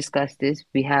 We've both discussed this.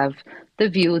 We have the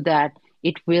view that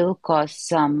it will cause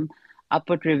some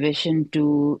upward revision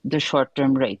to the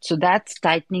short-term rate. So that's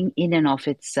tightening in and of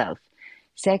itself.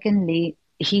 Secondly,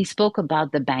 he spoke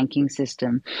about the banking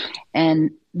system,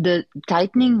 and the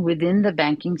tightening within the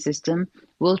banking system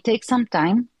will take some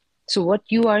time. So what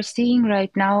you are seeing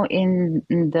right now in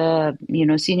the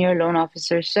senior loan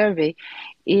officer survey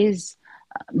is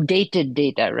dated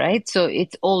data, right? So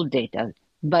it's old data.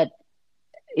 But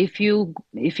if you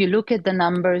look at the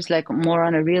numbers like more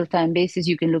on a real-time basis,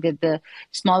 you can look at the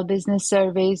small business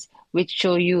surveys, which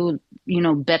show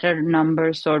better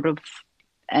numbers sort of,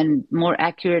 and more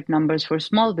accurate numbers for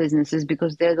small businesses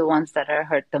because they're the ones that are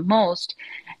hurt the most.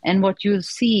 And what you'll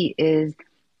see is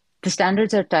the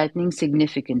standards are tightening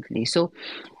significantly. So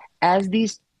as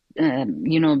these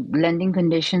lending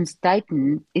conditions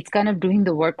tighten, it's kind of doing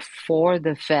the work for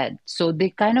the Fed. So they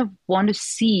kind of want to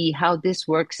see how this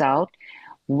works out,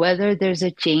 whether there's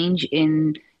a change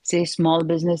in, say, small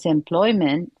business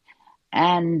employment,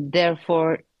 and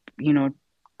therefore,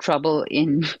 trouble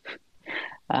in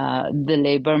the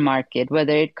labor market,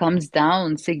 whether it comes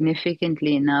down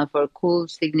significantly enough or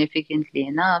cools significantly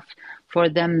enough for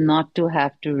them not to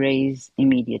have to raise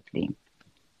immediately.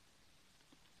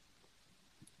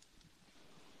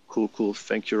 Cool.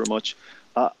 Thank you very much.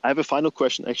 I have a final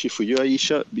question actually for you,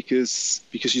 Aisha, because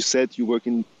you said you work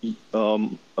in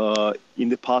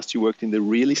the past you worked in the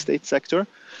real estate sector.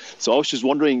 So I was just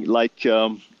wondering, like,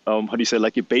 how do you say,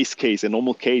 like a base case, a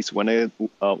normal case, when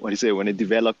a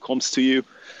developer comes to you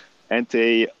and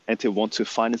they want to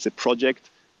finance a project,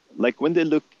 like when they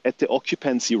look at the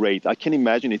occupancy rate, I can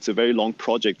imagine it's a very long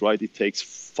project, right? It takes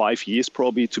 5 years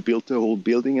probably to build the whole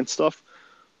building and stuff.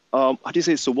 How do you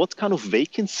say, so what kind of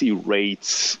vacancy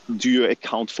rates do you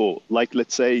account for? Like,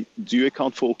 let's say, do you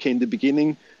account for, okay, in the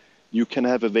beginning, you can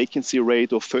have a vacancy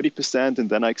rate of 30%, and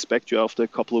then I expect you after a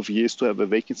couple of years to have a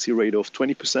vacancy rate of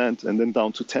 20% and then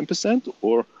down to 10%?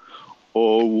 Or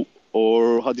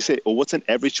how do you say, or what's an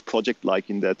average project like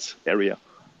in that area?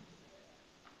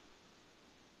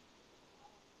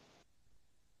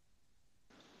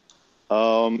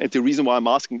 And the reason why I'm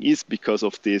asking is because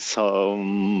of this, how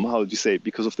do you say,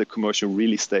 because of the commercial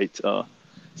real estate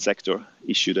sector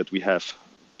issue that we have.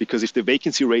 Because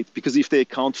if they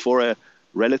account for a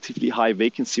relatively high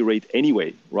vacancy rate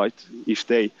anyway, right? If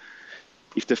they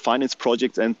finance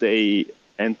projects and they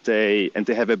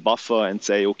have a buffer and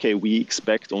say, okay, we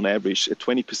expect on average a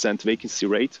 20% vacancy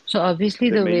rate. So obviously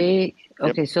the way,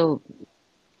 okay, so.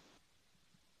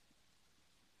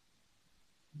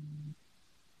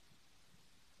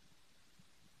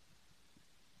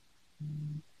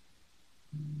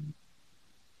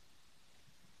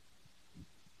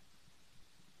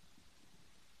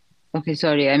 Okay,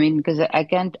 sorry. I mean, because I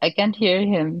can't hear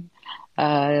him.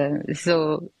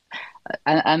 So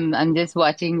I'm just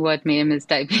watching what Mayim is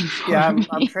typing for Yeah,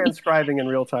 I'm me. transcribing in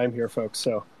real time here, folks.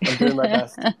 So I'm doing my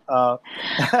best.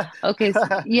 Okay,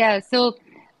 so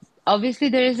obviously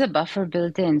there is a buffer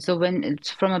built in. So when it's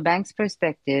from a bank's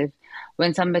perspective,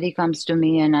 when somebody comes to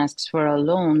me and asks for a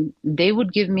loan, they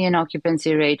would give me an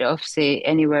occupancy rate of, say,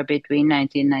 anywhere between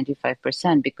 90 and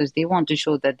 95% because they want to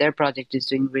show that their project is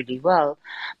doing really well.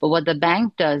 But what the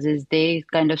bank does is they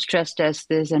kind of stress test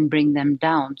this and bring them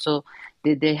down. So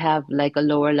they have like a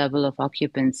lower level of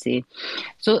occupancy.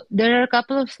 So there are a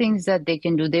couple of things that they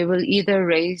can do. They will either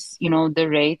raise, the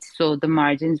rates, so the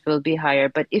margins will be higher.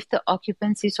 But if the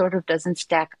occupancy sort of doesn't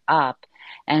stack up,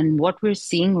 and what we're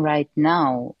seeing right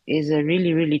now is a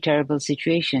really, really terrible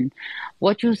situation,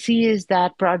 what you'll see is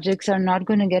that projects are not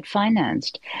going to get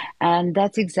financed. And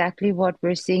that's exactly what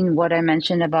we're seeing, what I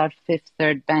mentioned about Fifth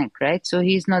Third Bank, right? So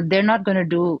they're not going to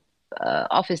do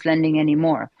office lending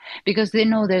anymore because they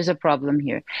know there's a problem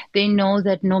here. They know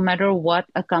that no matter what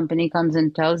a company comes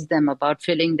and tells them about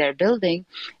filling their building,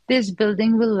 this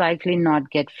building will likely not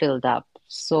get filled up.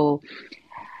 So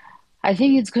I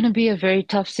think it's going to be a very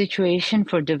tough situation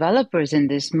for developers in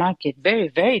this market. Very,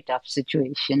 very tough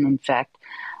situation, in fact.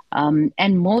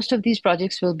 And most of these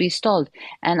projects will be stalled.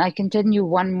 And I can tell you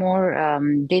one more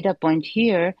data point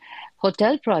here.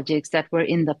 Hotel projects that were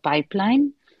in the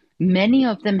pipeline, many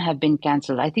of them have been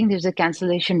canceled. I think there's a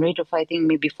cancellation rate of, I think,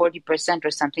 maybe 40%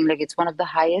 or something. Like it's one of the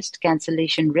highest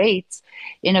cancellation rates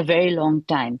in a very long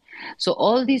time. So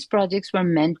all these projects were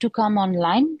meant to come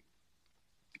online,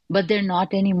 but they're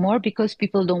not anymore because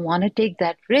people don't want to take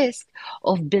that risk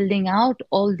of building out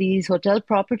all these hotel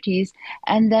properties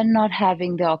and then not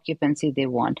having the occupancy they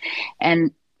want.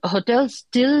 And hotels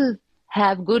still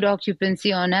have good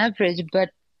occupancy on average, but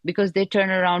because they turn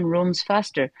around rooms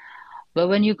faster. But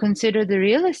when you consider the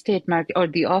real estate market or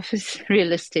the office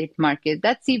real estate market,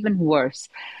 that's even worse.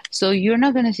 So you're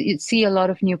not going to see a lot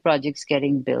of new projects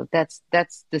getting built. That's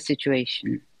the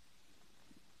situation.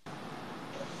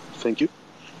 Thank you.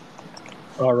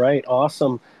 All right,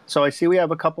 awesome. So I see we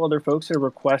have a couple other folks that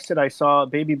requested. I saw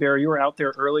Baby Bear, you were out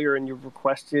there earlier and you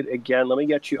requested again. Let me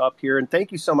get you up here. And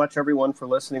thank you so much, everyone, for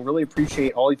listening. Really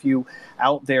appreciate all of you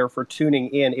out there for tuning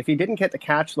in. If you didn't get to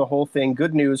catch the whole thing,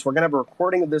 good news. We're going to have a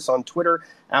recording of this on Twitter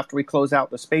after we close out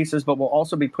the spaces, but we'll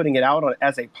also be putting it out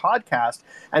as a podcast.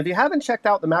 And if you haven't checked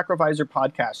out the MacroVisor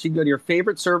podcast, you can go to your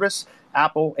favorite service,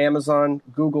 Apple, Amazon,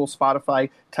 Google,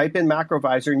 Spotify, type in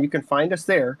MacroVisor, and you can find us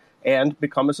there and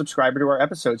become a subscriber to our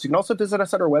episodes. You can also visit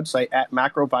us at our website at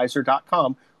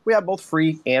macrovisor.com. We have both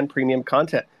free and premium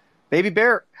content. Baby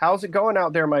Bear, how's it going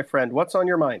out there, my friend? What's on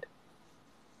your mind?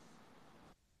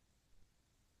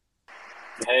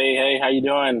 Hey, how you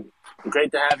doing?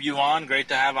 Great to have you on. Great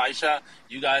to have Aisha.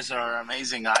 You guys are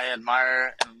amazing. I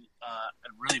admire and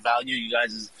really value you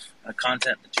guys'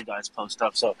 content that you guys post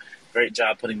up. So great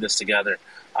job putting this together.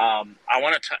 I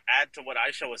want to add to what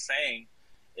Aisha was saying.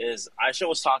 Aisha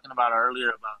was talking about earlier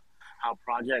about how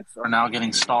projects are now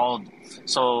getting stalled.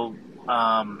 So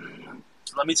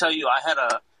let me tell you, I had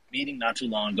a meeting not too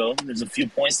long ago. There's a few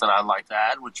points that I'd like to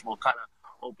add, which will kind of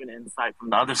open insight from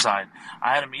the other side.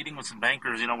 I had a meeting with some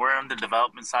bankers. You know, we're on the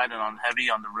development side and on heavy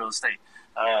on the real estate,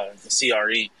 the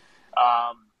CRE.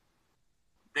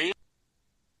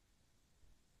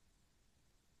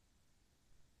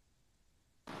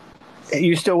 Are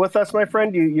you still with us, my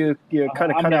friend? You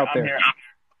kind of cut out there.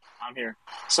 I'm here.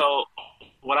 So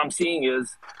what I'm seeing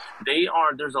is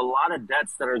there's a lot of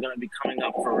debts that are going to be coming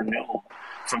up for renewal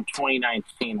from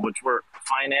 2019, which were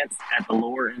financed at the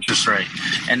lower interest rate.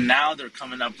 And now they're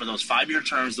coming up for those 5-year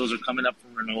terms. Those are coming up for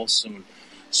renewal soon.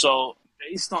 So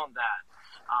based on that,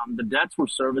 the debts were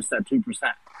serviced at 2%.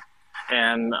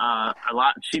 And a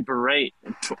lot cheaper rate.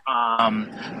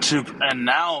 And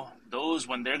now those,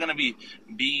 when they're going to be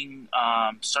being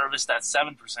serviced at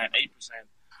 7%, 8%,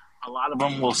 a lot of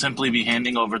them will simply be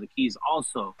handing over the keys.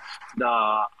 Also,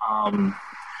 the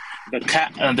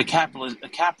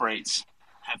cap rates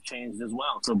have changed as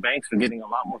well. So banks are getting a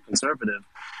lot more conservative.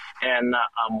 And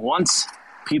once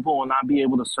people will not be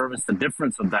able to service the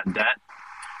difference of that debt,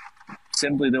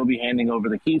 simply they'll be handing over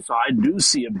the keys. So I do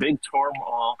see a big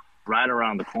turmoil right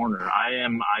around the corner.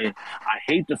 I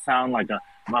hate to sound like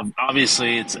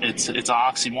obviously it's an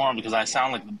oxymoron because I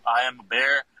sound like I am a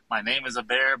bear. My name is a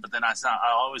bear, but then I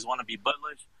always want to be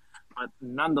bullish. But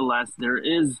nonetheless, there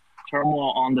is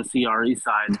turmoil on the CRE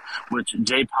side, which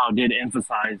Jay Powell did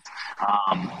emphasize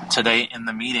today in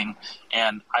the meeting.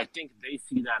 And I think they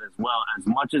see that as well. As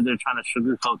much as they're trying to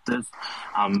sugarcoat this,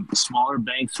 smaller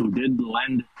banks who did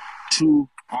lend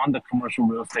on the commercial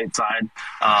real estate side,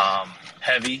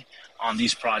 heavy on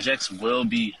these projects will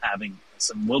be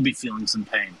feeling some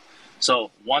pain.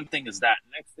 So one thing is that.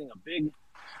 Next thing, a big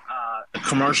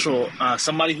commercial,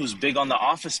 somebody who's big on the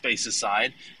office spaces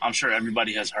side, I'm sure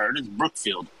everybody has heard, is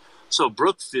Brookfield. So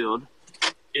Brookfield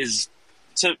is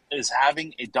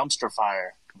having a dumpster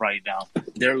fire right now.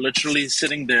 They're literally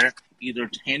sitting there, either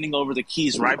handing over the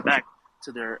keys right back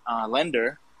to their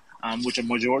lender, which a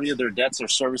majority of their debts are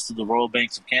serviced to the Royal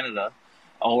Banks of Canada,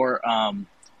 or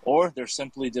they're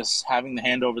simply just having to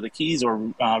hand over the keys or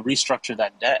restructure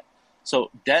that debt. So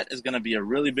debt is going to be a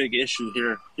really big issue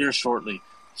here shortly.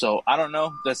 So I don't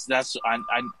know.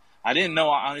 I didn't know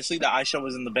honestly that Aisha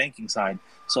was in the banking side.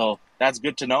 So that's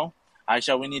good to know.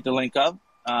 Aisha, we need to link up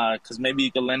because maybe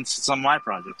you could lend to some of my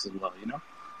projects as well. You know.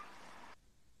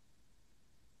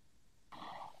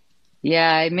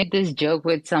 Yeah, I made this joke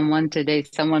with someone today.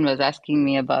 Someone was asking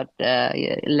me about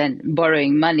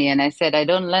borrowing money, and I said, I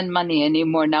don't lend money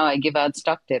anymore. Now I give out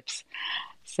stock tips.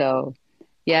 So,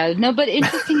 yeah, no, but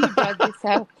interesting you brought this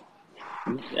out.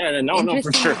 Yeah, no,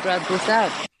 for sure. You brought this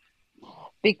out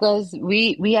because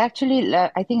we actually,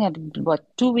 I think,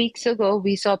 2 weeks ago,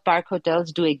 we saw Park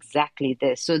Hotels do exactly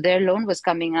this. So their loan was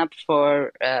coming up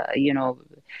for,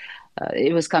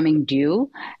 it was coming due,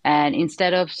 and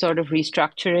instead of sort of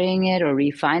restructuring it or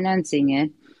refinancing it,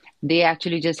 they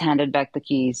actually just handed back the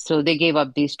keys. So they gave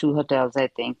up these 2 hotels, I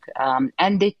think,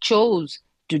 and they chose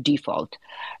to default,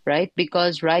 right?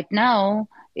 Because right now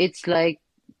it's like,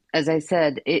 as I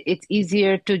said, it's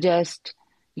easier to just,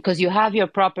 because you have your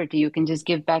property, you can just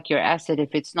give back your asset. If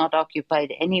it's not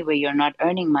occupied anyway, you're not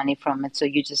earning money from it, so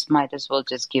you just might as well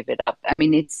just give it up. I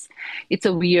mean, it's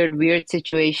a weird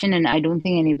situation, and I don't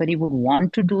think anybody would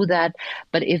want to do that.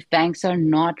 But if banks are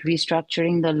not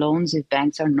restructuring the loans, if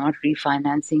banks are not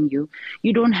refinancing you,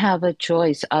 you don't have a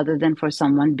choice other than for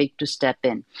someone big to step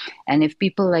in. And if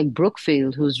people like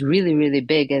Brookfield, who's really, really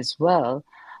big as well,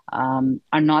 are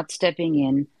not stepping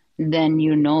in, then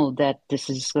you know that this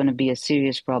is going to be a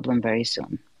serious problem very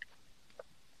soon.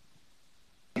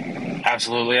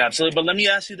 Absolutely. But let me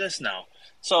ask you this now.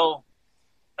 So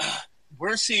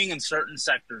we're seeing in certain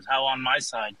sectors how on my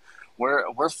side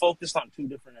we're focused on two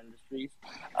different industries.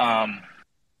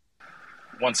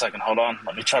 1 second, hold on.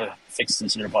 Let me try to fix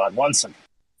this earbud. 1 second.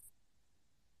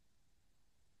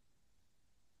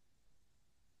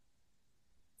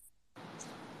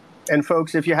 And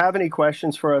folks, if you have any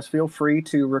questions for us, feel free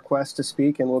to request to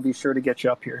speak, and we'll be sure to get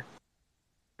you up here.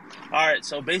 All right.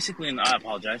 So basically, and I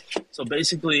apologize. So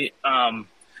basically,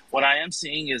 what I am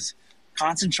seeing is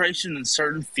concentration in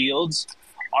certain fields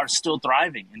are still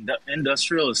thriving.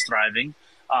 Industrial is thriving.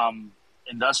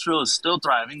 Industrial is still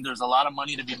thriving. There's a lot of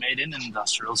money to be made in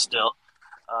industrial still,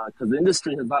 because the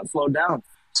industry has not slowed down.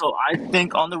 So I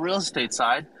think on the real estate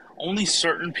side, only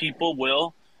certain people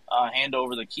will hand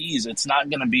over the keys. It's not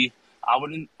going to be. I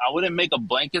wouldn't make a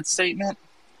blanket statement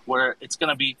where it's going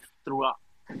to be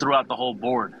throughout the whole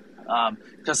board,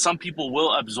 because some people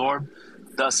will absorb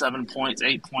the 7 points,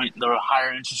 8 point, the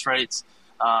higher interest rates,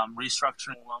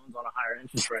 restructuring loans on a higher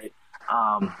interest rate.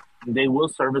 They will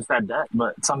service that debt,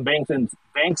 but some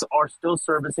banks are still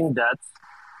servicing debts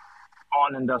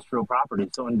on industrial property.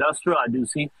 So industrial, I do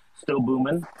see still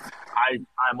booming.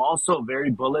 I'm also very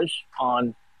bullish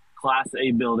on Class A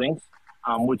buildings,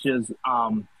 which is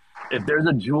if there's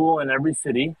a jewel in every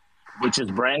city, which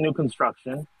is brand new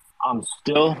construction, I'm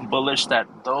still bullish that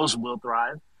those will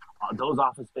thrive. Those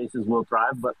office spaces will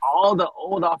thrive, but all the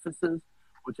old offices,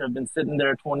 which have been sitting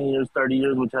there 20 years, 30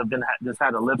 years, which have been just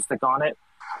had a lipstick on it,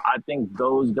 I think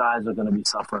those guys are going to be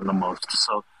suffering the most.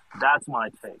 So that's my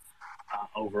take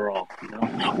overall.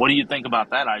 What do you think about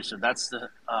that, Aisha? That's the.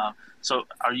 So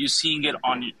are you seeing it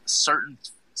on certain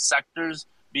sectors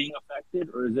being affected,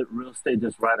 or is it real estate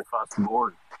just right across the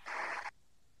board?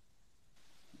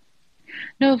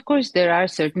 No, of course, there are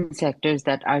certain sectors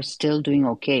that are still doing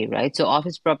okay, right? So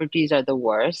office properties are the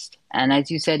worst. And as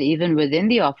you said, even within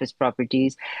the office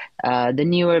properties, the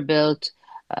newer built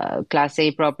Class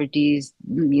A properties,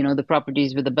 the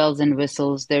properties with the bells and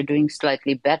whistles, they're doing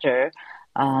slightly better.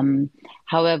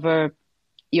 However,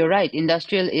 you're right,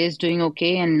 industrial is doing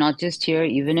okay, and not just here,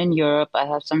 even in Europe. I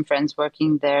have some friends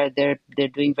working there. They're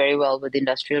doing very well with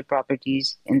industrial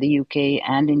properties in the UK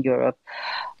and in Europe.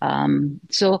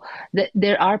 So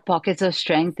there are pockets of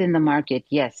strength in the market,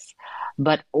 yes.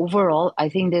 But overall, I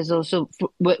think there's also,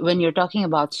 when you're talking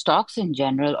about stocks in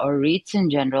general or REITs in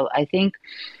general, I think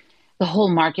the whole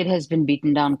market has been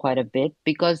beaten down quite a bit,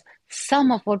 because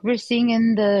some of what we're seeing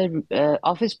in the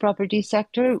office property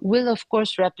sector will, of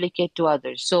course, replicate to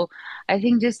others. So I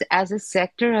think just as a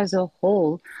sector as a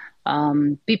whole,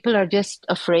 people are just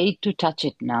afraid to touch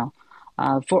it now,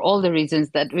 for all the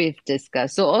reasons that we've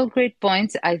discussed. So all great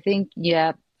points. I think,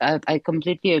 yeah, I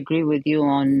completely agree with you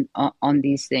on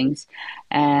these things.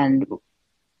 And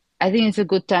I think it's a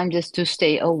good time just to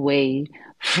stay away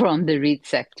from the REIT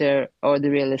sector or the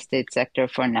real estate sector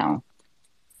for now.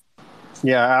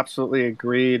 Yeah, absolutely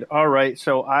agreed. All right,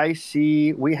 so I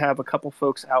see we have a couple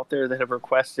folks out there that have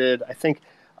requested. I think,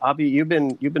 Abhi, you've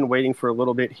been waiting for a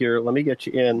little bit here. Let me get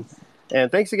you in.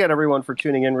 And thanks again, everyone, for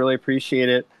tuning in. Really appreciate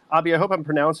it. Abhi, I hope I'm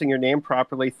pronouncing your name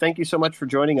properly. Thank you so much for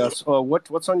joining us.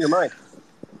 What's on your mind?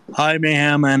 Hi,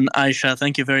 Mayhem and Aisha.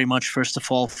 Thank you very much, first of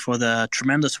all, for the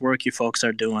tremendous work you folks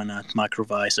are doing at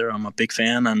MacroVisor. I'm a big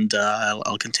fan, and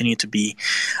I'll continue to be.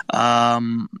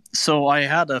 So I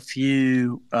had a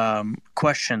few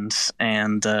questions,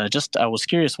 and I was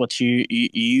curious what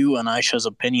you and Aisha's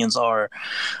opinions are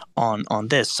on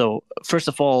this. So first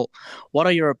of all, what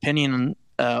are your opinions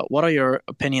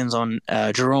on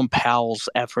Jerome Powell's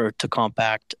effort to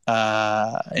combat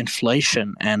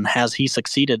inflation, and has he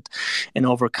succeeded in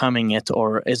overcoming it,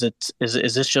 or is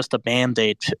this just a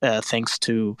band-aid thanks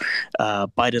to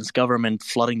Biden's government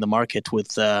flooding the market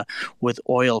with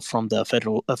oil from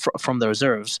the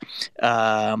reserves?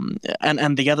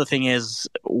 And the other thing is,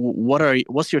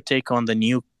 what's your take on the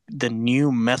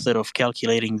new method of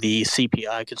calculating the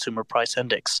CPI, Consumer Price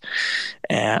Index?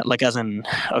 They're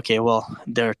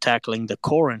tackling the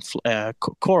core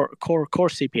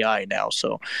CPI now.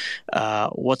 So,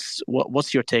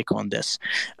 what's your take on this?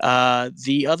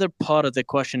 The other part of the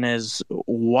question is,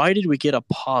 why did we get a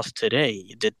pause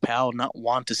today? Did Powell not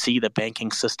want to see the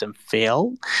banking system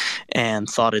fail and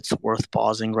thought it's worth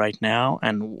pausing right now?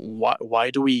 And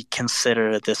why do we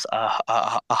consider this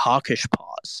a hawkish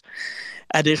pause?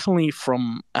 Additionally,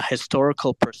 from a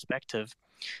historical perspective,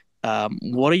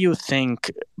 what do you think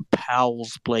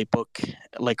Powell's playbook,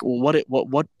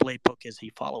 what playbook is he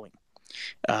following?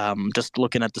 Just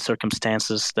looking at the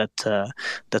circumstances that's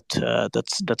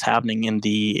happening in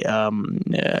the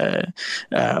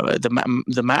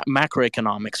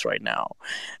macroeconomics right now.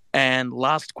 And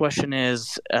last question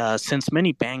is, since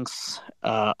many banks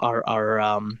are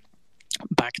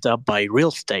backed up by real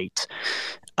estate.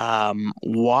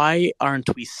 Why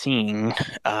aren't we seeing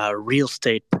real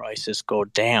estate prices go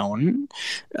down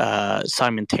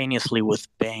simultaneously with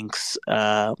banks'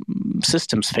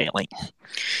 systems failing?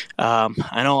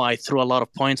 I know I threw a lot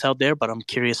of points out there, but I'm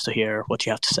curious to hear what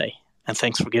you have to say. And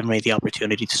thanks for giving me the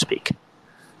opportunity to speak.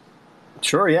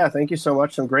 Sure, yeah, thank you so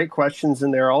much. Some great questions in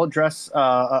there. I'll address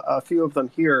a few of them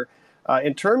here.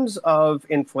 In terms of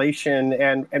inflation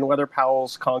and whether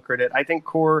Powell's conquered it, I think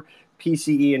core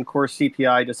PCE and core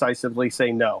CPI decisively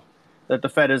say no, that the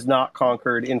Fed has not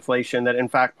conquered inflation, that in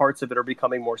fact parts of it are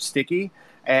becoming more sticky,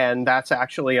 and that's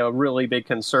actually a really big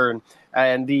concern.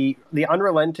 And the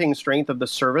unrelenting strength of the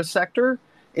service sector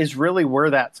is really where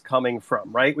that's coming from,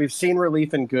 right? We've seen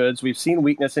relief in goods. We've seen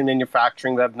weakness in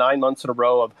manufacturing. We have 9 months in a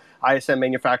row of ISM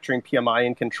manufacturing PMI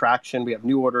in contraction. We have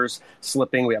new orders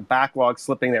slipping. We have backlog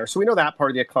slipping there. So we know that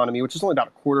part of the economy, which is only about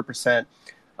a quarter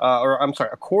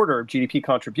of GDP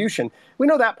contribution. We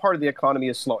know that part of the economy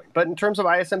is slowing. But in terms of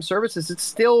ISM services, it's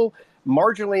still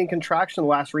marginally in contraction. The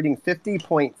last reading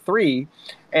 50.3,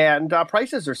 and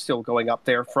prices are still going up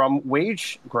there from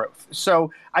wage growth.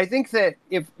 So I think that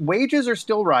if wages are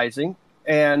still rising,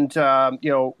 and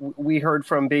we heard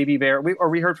from Baby Bear,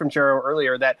 we heard from Jero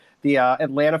earlier that the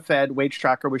Atlanta Fed wage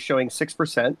tracker was showing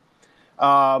 6%.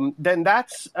 Then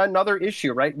that's another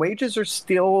issue, right? Wages are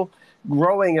still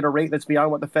growing at a rate that's beyond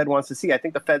what the Fed wants to see. I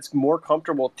think the Fed's more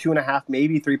comfortable 2.5%,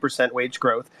 maybe 3% wage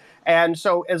growth. And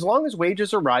so as long as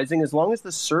wages are rising, as long as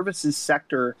the services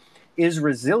sector is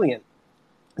resilient,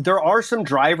 there are some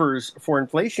drivers for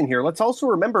inflation here. Let's also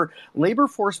remember labor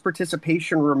force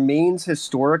participation remains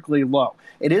historically low.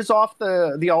 It is off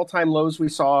the all-time lows we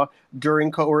saw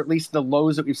during COVID, or at least the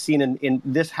lows that we've seen in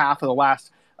this half of the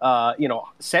last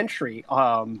century.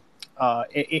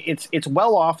 It's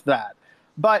well off that,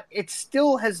 but it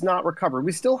still has not recovered.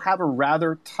 We still have a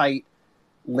rather tight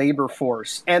labor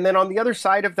force. And then on the other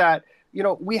side of that,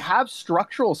 we have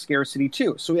structural scarcity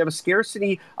too. So we have a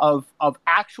scarcity of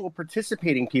actual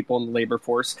participating people in the labor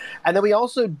force. And then we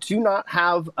also do not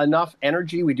have enough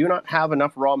energy. We do not have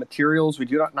enough raw materials. We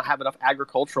do not have enough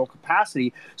agricultural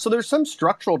capacity. So there's some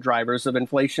structural drivers of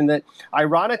inflation that,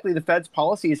 ironically, the Fed's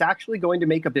policy is actually going to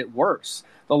make a bit worse.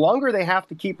 The longer they have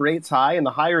to keep rates high and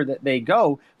the higher that they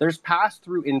go, there's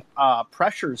pass-through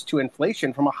pressures to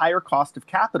inflation from a higher cost of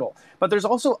capital. But there's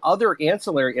also other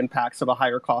ancillary impacts of a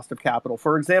higher cost of capital.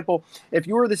 For example, if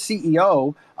you were the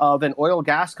CEO of an oil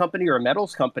gas company or a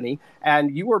metals company,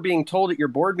 and you were being told at your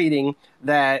board meeting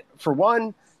that, for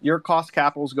one, your cost of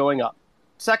capital is going up.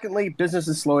 Secondly, business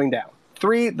is slowing down.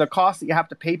 3, the cost that you have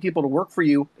to pay people to work for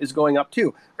you is going up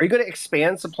too. Are you going to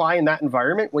expand supply in that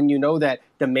environment when you know that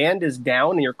demand is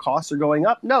down and your costs are going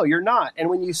up? No, you're not.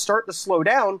 And when you start to slow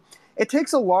down, it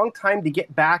takes a long time to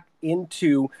get back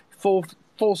into full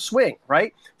swing,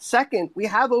 right? Second, we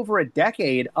have over a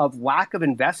decade of lack of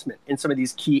investment in some of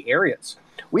these key areas.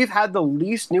 We've had the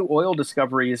least new oil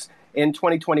discoveries in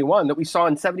 2021 that we saw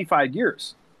in 75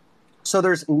 years. So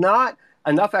there's not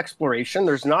enough exploration.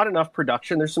 There's not enough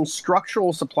production. There's some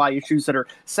structural supply issues that are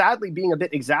sadly being a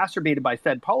bit exacerbated by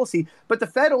Fed policy, but the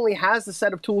Fed only has the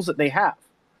set of tools that they have,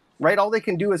 right? All they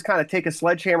can do is kind of take a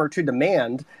sledgehammer to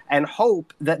demand and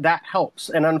hope that that helps.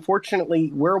 And unfortunately,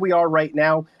 where we are right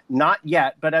now, not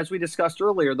yet. But as we discussed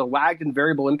earlier, the lagged and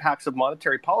variable impacts of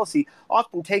monetary policy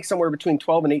often take somewhere between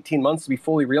 12 and 18 months to be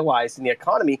fully realized in the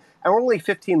economy. And we're only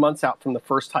 15 months out from the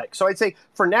first hike. So I'd say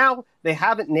for now, they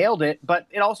haven't nailed it, but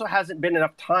it also hasn't been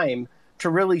enough time to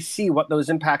really see what those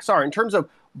impacts are. In terms of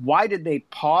why did they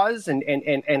pause and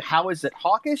how is it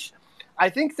hawkish? I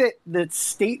think that the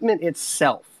statement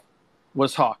itself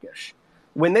was hawkish.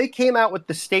 When they came out with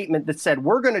the statement that said,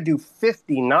 we're going to do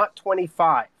 50, not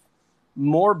 25,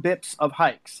 more bips of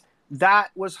hikes,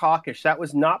 that was hawkish. That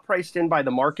was not priced in by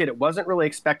the market. It wasn't really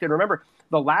expected. Remember,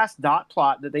 the last dot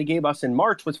plot that they gave us in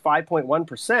March was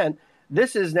 5.1%.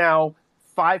 This is now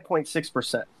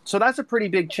 5.6%. So that's a pretty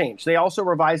big change. They also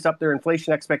revised up their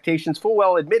inflation expectations, full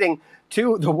well admitting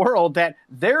to the world that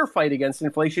their fight against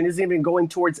inflation isn't even going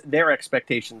towards their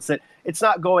expectations, that it's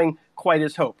not going quite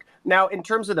as hoped. Now, in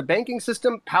terms of the banking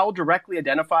system, Powell directly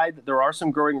identified that there are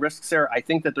some growing risks there. I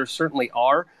think that there certainly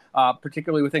are,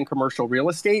 particularly within commercial real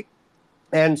estate.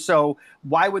 And so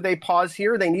why would they pause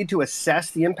here? They need to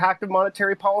assess the impact of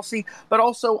monetary policy. But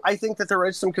also, I think that there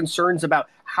is some concerns about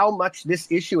how much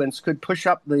this issuance could push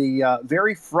up the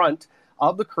very front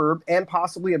of the curve and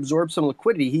possibly absorb some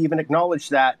liquidity. He even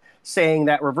acknowledged that, saying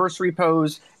that reverse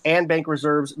repos and bank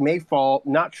reserves may fall.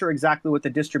 Not sure exactly what the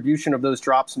distribution of those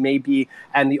drops may be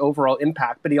and the overall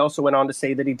impact. But he also went on to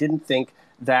say that he didn't think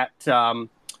that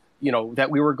that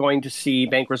we were going to see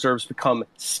bank reserves become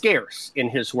scarce, in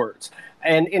his words.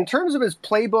 And in terms of his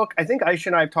playbook, I think Aisha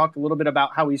and I have talked a little bit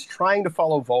about how he's trying to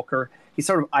follow Volcker. He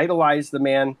sort of idolized the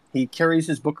man. He carries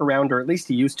his book around, or at least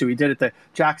he used to. He did at the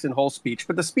Jackson Hole speech.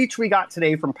 But the speech we got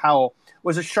today from Powell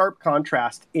was a sharp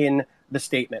contrast in the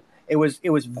statement. It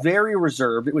was very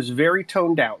reserved. It was very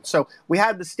toned down. So we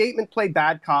had the statement play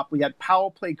bad cop. We had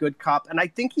Powell play good cop. And I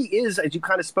think he is, as you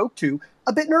kind of spoke to,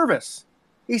 a bit nervous.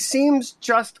 He seems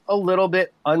just a little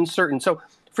bit uncertain. So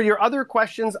for your other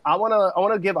questions, I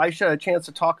want to give Aisha a chance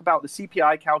to talk about the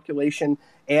CPI calculation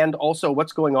and also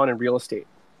what's going on in real estate.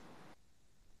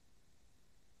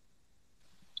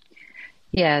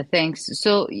 Yeah, thanks.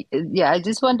 So, I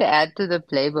just want to add to the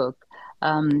playbook.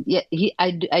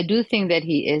 I do think that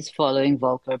he is following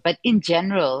Volcker, but in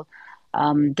general,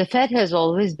 the Fed has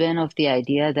always been of the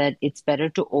idea that it's better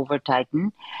to over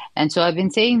tighten. And so I've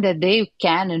been saying that they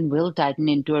can and will tighten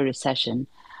into a recession.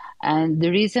 And the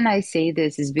reason I say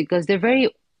this is because they're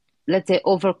very, let's say,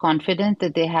 overconfident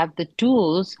that they have the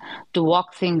tools to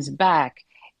walk things back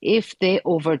if they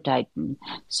over tighten.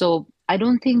 So I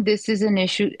don't think this is an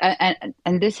issue,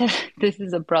 and this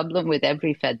is a problem with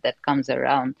every Fed that comes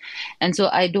around. And so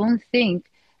I don't think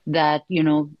that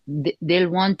they'll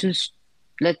want to,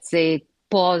 let's say,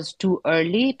 pause too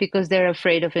early because they're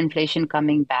afraid of inflation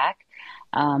coming back,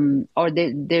 or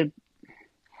they're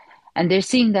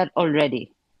seeing that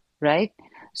already, right?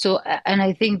 So, and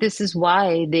I think this is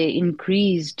why they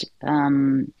increased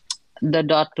the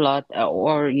dot plot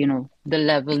or the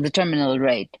level, the terminal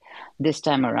rate this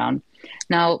time around.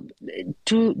 Now,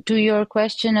 to your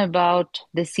question about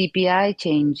the CPI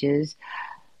changes,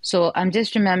 so I'm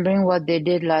just remembering what they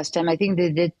did last time. I think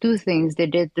they did two things. They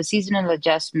did the seasonal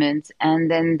adjustments, and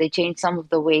then they changed some of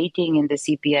the weighting in the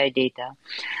CPI data.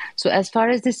 So as far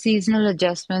as the seasonal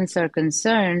adjustments are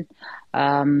concerned,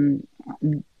 the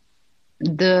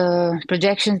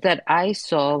projections that I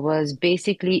saw was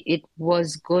basically it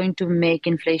was going to make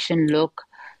inflation look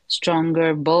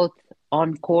stronger, both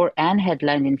on core and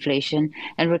headline inflation.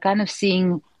 And we're kind of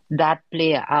seeing that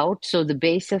play out. So the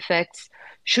base effects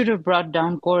should have brought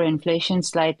down core inflation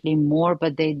slightly more,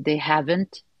 but they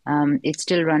haven't. It's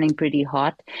still running pretty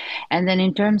hot. And then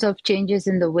in terms of changes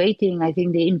in the weighting, I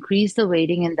think they increased the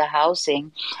weighting in the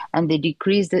housing and they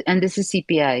decreased and this is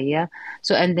CPI, yeah?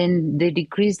 So, and then they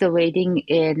decreased the weighting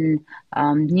in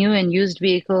new and used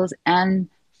vehicles and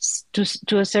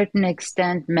to a certain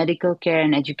extent, medical care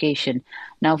and education.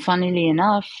 Now, funnily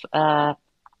enough,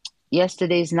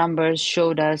 yesterday's numbers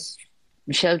showed us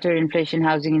shelter inflation,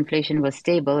 housing inflation was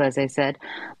stable, as I said,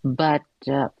 but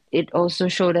it also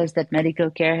showed us that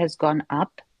medical care has gone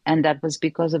up, and that was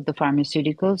because of the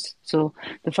pharmaceuticals. So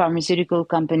the pharmaceutical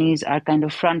companies are kind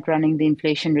of front-running the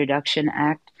Inflation Reduction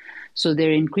Act, so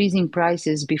they're increasing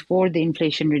prices before the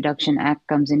Inflation Reduction Act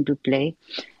comes into play.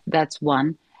 That's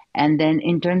one. And then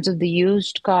in terms of the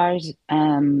used cars,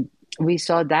 we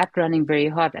saw that running very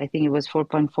hot. I think it was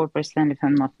 4.4%, if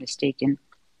I'm not mistaken,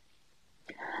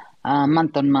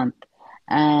 month on month.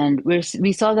 And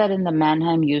we saw that in the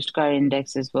Manheim used car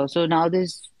index as well. So now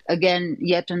there's, again,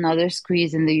 yet another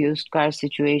squeeze in the used car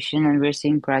situation, and we're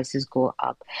seeing prices go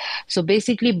up. So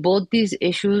basically, both these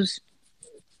issues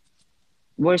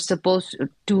were supposed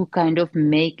to kind of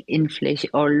make inflation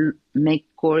or make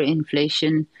core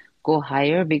inflation go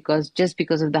higher because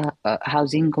of the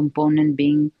housing component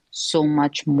being so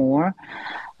much more.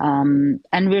 And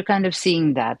we're kind of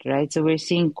seeing that, right? So we're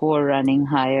seeing core running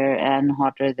higher and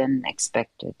hotter than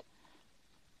expected.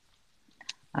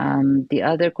 The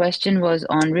other question was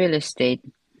on real estate.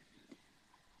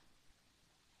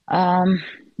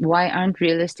 Why aren't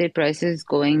real estate prices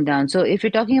going down? So if you're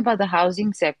talking about the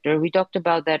housing sector, we talked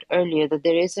about that earlier, that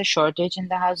there is a shortage in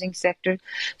the housing sector.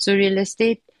 So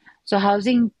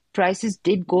housing prices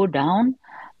did go down,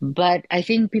 but I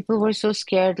think people were so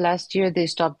scared last year they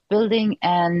stopped building,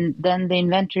 and then the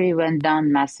inventory went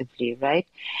down massively, right?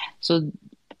 So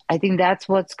I think that's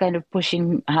what's kind of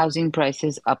pushing housing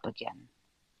prices up again.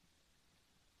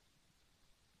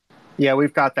 Yeah,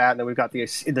 we've got that, and then we've got the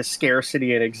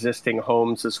scarcity in existing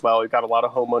homes as well. We've got a lot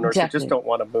of homeowners that just don't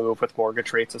want to move with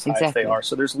mortgage rates as high as they are.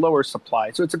 So there's lower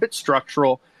supply. So it's a bit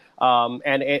structural.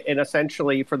 And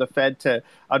essentially for the Fed to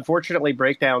unfortunately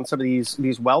break down some of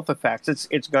these wealth effects,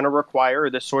 it's going to require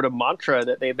this sort of mantra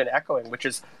that they've been echoing, which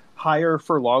is higher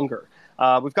for longer.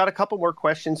 We've got a couple more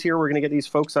questions here. We're going to get these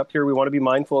folks up here. We want to be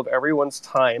mindful of everyone's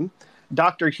time.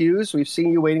 Dr. Hughes, we've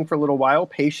seen you waiting for a little while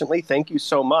patiently. Thank you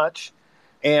so much.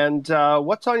 And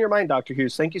what's on your mind, Dr.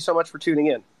 Hughes? Thank you so much for tuning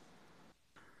in.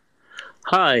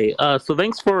 Hi. So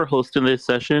thanks for hosting this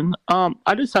session.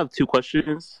 I just have two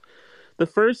questions. The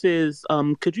first is,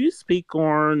 could you speak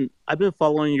on? I've been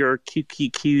following your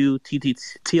QQQ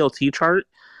TLT chart,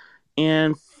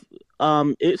 and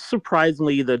it's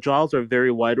surprisingly the jaws are very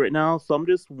wide right now. So I'm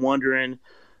just wondering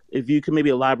if you could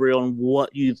maybe elaborate on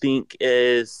what you think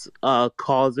is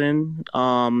causing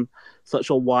such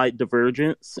a wide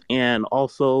divergence, and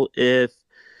also if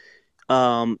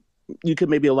you could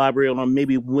maybe elaborate on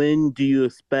maybe when do you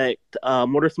expect,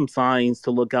 what are some signs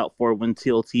to look out for when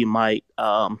TLT might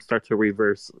start to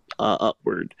reverse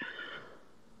upward?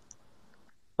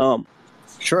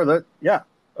 Sure. Yeah.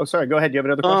 Oh, sorry. Go ahead. Do you have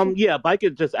another question? Yeah, but I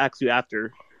could just ask you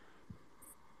after.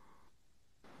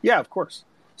 Yeah, of course.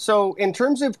 So in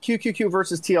terms of QQQ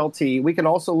versus TLT, we can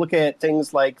also look at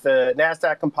things like the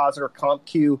NASDAQ Composite or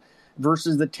CompQ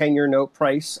versus the 10-year note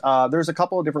price. There's a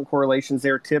couple of different correlations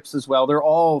there, tips as well. They're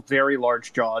all very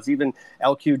large jaws, even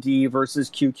LQD versus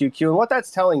QQQ. And what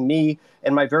that's telling me,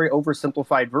 in my very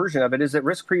oversimplified version of it, is that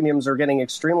risk premiums are getting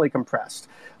extremely compressed.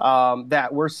 That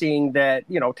we're seeing that,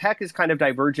 tech is kind of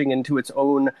diverging into its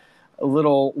own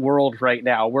little world right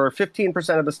now, where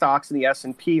 15% of the stocks in the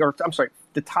S&P, or I'm sorry,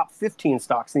 the top 15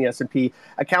 stocks in the S&P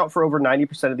account for over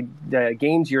 90% of the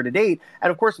gains year to date. And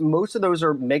of course, most of those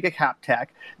are mega cap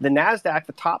tech. The NASDAQ,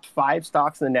 the top 5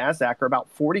 stocks in the NASDAQ are about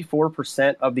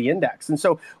 44% of the index. And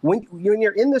so when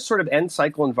you're in this sort of end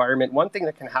cycle environment, one thing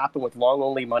that can happen with long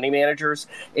only money managers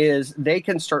is they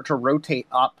can start to rotate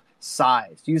up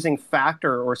size using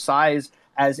factor or size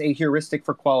as a heuristic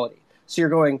for quality. So you're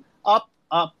going up,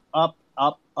 up, up,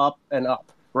 up, up, and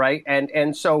up, right?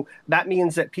 And so that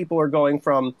means that people are going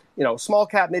from, small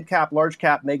cap, mid cap, large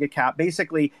cap, mega cap.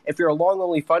 Basically, if you're a long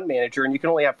only fund manager and you can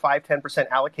only have 5-10%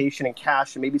 allocation in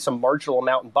cash and maybe some marginal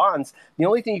amount in bonds, the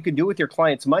only thing you could do with your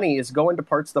client's money is go into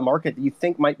parts of the market that you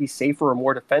think might be safer or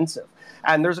more defensive.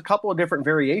 And there's a couple of different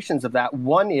variations of that.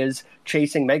 One is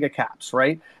chasing mega caps,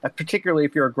 right? Particularly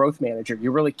if you're a growth manager,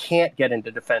 you really can't get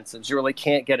into defensives. You really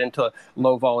can't get into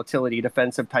low volatility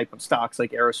defensive type of stocks like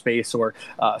aerospace or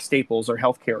staples or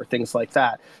healthcare or things like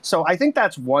that. So I think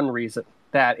that's one reason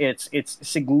that it's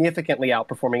significantly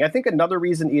outperforming. I think another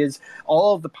reason is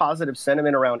all of the positive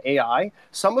sentiment around AI.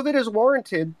 Some of it is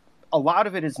warranted, a lot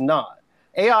of it is not.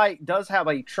 AI does have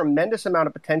a tremendous amount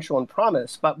of potential and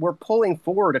promise, but we're pulling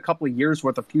forward a couple of years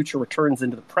worth of future returns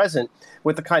into the present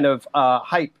with the kind of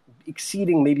hype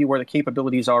exceeding maybe where the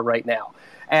capabilities are right now.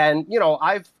 And,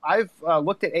 I've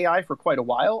looked at AI for quite a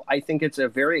while. I think it's a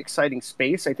very exciting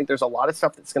space. I think there's a lot of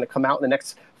stuff that's going to come out in the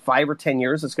next 5 or 10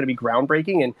 years that's going to be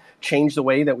groundbreaking and change the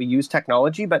way that we use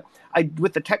technology. But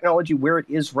with the technology where it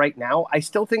is right now, I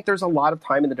still think there's a lot of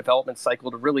time in the development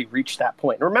cycle to really reach that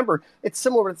point. And remember, it's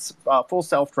similar to full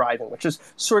self-driving, which is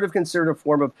sort of considered a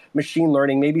form of machine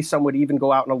learning. Maybe some would even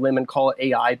go out on a limb and call it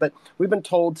AI. But we've been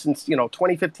told since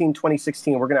 2015,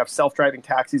 2016, we're going to have self-driving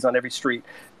taxis on every street.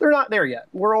 They're not there yet.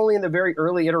 We're only in the very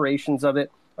early iterations of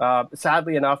it.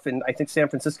 Sadly enough, in I think San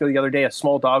Francisco the other day, a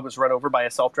small dog was run over by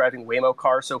a self-driving Waymo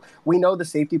car. So we know the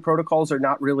safety protocols are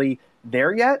not really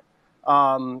there yet.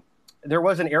 There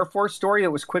was an Air Force story that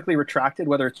was quickly retracted.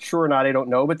 Whether it's true or not, I don't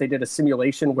know. But they did a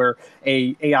simulation where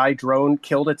a AI drone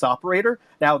killed its operator.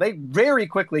 Now, they very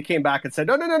quickly came back and said,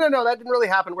 no, that didn't really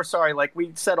happen. We're sorry.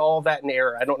 We said all of that in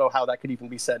error. I don't know how that could even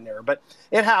be said in error, but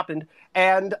it happened.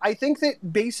 And I think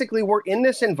that basically we're in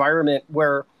this environment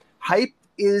where hype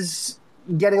is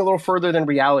getting a little further than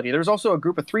reality. There's also a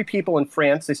group of 3 people in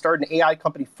France. They started an AI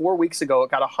company 4 weeks ago.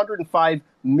 It got 105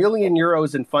 million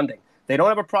euros in funding. They don't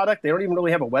have a product. They don't even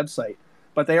really have a website,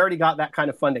 but they already got that kind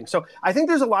of funding. So I think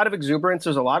there's a lot of exuberance.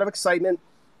 There's a lot of excitement.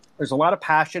 There's a lot of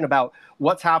passion about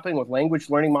what's happening with language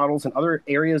learning models and other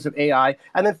areas of AI.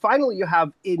 And then finally, you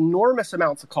have enormous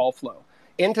amounts of call flow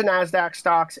into NASDAQ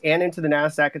stocks and into the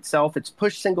NASDAQ itself. It's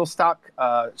pushed single stock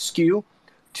skew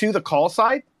to the call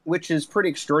side, which is pretty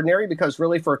extraordinary because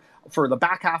really for the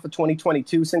back half of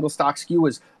 2022, single stock skew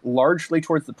was largely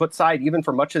towards the put side, even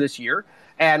for much of this year.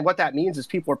 And what that means is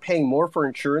people are paying more for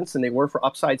insurance than they were for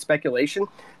upside speculation.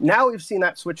 Now we've seen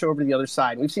that switch over to the other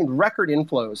side. We've seen record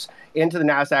inflows into the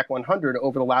NASDAQ 100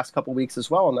 over the last couple of weeks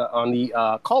as well on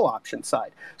the call option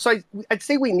side. So I'd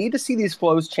say we need to see these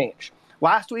flows change.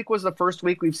 Last week was the first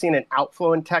week we've seen an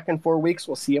outflow in tech in 4 weeks.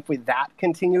 We'll see if that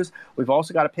continues. We've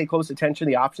also got to pay close attention to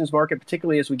the options market,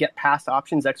 particularly as we get past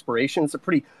options expiration. It's a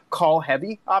pretty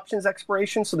call-heavy options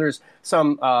expiration, so there's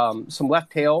some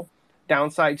left tail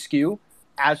downside skew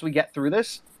as we get through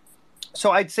this.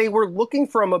 So I'd say we're looking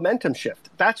for a momentum shift.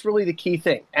 That's really the key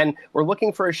thing. And we're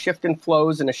looking for a shift in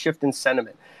flows and a shift in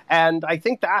sentiment. And I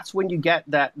think that's when you get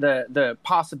that the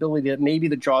possibility that maybe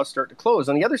the jaws start to close.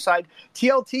 On the other side,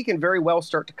 TLT can very well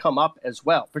start to come up as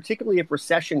well, particularly if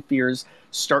recession fears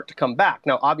start to come back.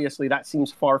 Now, obviously, that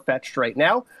seems far-fetched right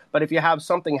now, but if you have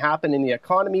something happen in the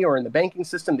economy or in the banking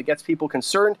system that gets people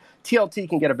concerned, TLT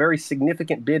can get a very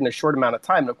significant bid in a short amount of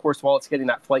time. And of course, while it's getting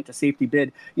that flight to safety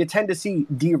bid, you tend to see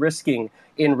de-risking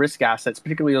in risk assets,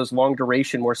 particularly those long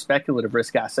duration, more speculative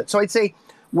risk assets. So I'd say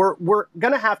we're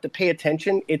going to have to pay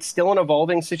attention. It's still an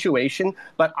evolving situation,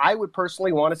 but I would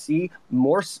personally want to see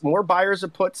more buyers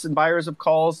of puts and buyers of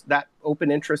calls, that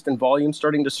open interest and volume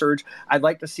starting to surge. I'd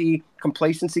like to see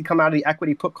complacency come out of the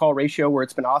equity put call ratio where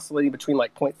it's been oscillating between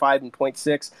like 0.5 and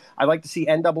 0.6. I'd like to see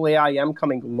NAAIM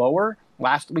coming lower.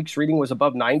 Last week's reading was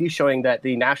above 90, showing that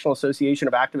the National Association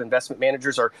of Active Investment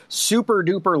Managers are super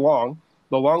duper long,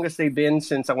 the longest they've been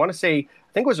since, I want to say,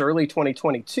 I think it was early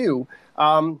 2022.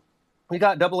 We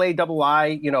got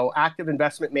AA, active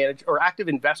investment manager or active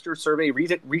investor survey,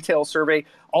 retail survey,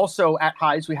 also at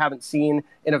highs we haven't seen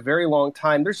in a very long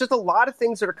time. There's just a lot of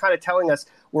things that are kind of telling us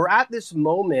we're at this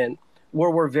moment where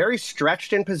we're very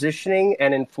stretched in positioning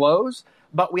and in flows,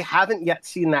 but we haven't yet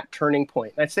seen that turning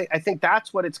point. And I think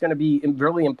that's what it's going to be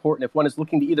really important if one is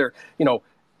looking to either,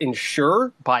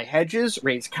 insure, buy hedges,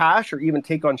 raise cash, or even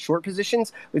take on short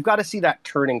positions. We've got to see that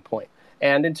turning point.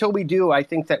 And until we do, I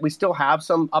think that we still have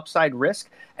some upside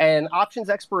risk. And options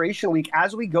expiration week,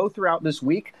 as we go throughout this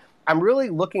week, I'm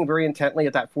really looking very intently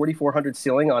at that 4,400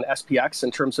 ceiling on SPX in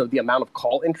terms of the amount of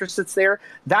call interest that's there.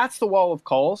 That's the wall of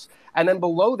calls. And then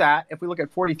below that, if we look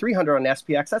at 4,300 on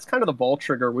SPX, that's kind of the vol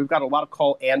trigger. We've got a lot of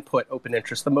call and put open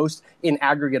interest, the most in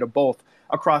aggregate of both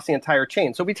across the entire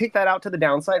chain. So if we take that out to the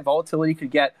downside, volatility could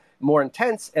get more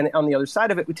intense. And on the other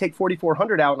side of it, we take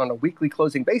 4,400 out on a weekly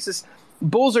closing basis.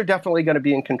 Bulls are definitely going to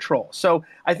be in control. So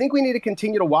I think we need to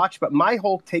continue to watch. But my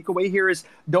whole takeaway here is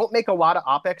don't make a lot of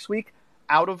OPEX week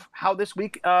out of how this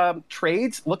week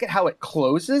trades. Look at how it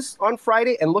closes on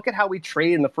Friday and look at how we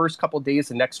trade in the first couple of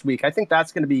days of next week. I think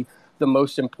that's going to be the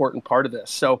most important part of this.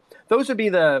 So those would be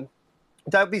that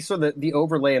would be sort of the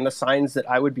overlay and the signs that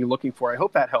I would be looking for. I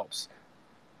hope that helps.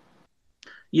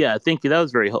 Yeah, thank you. That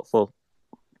was very helpful.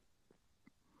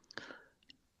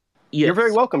 Yes. You're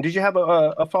very welcome. Did you have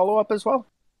a follow-up as well?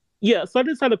 Yeah, so I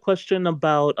just had a question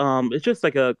about, it's just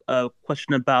like a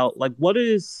question about, like, what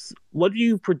do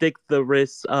you predict the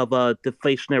risks of a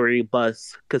deflationary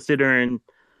bust, considering,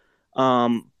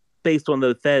 based on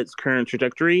the Fed's current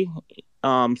trajectory?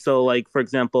 So, like, for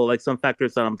example, like some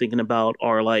factors that I'm thinking about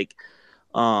are like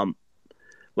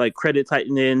credit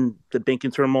tightening, the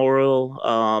banking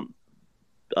turmoil,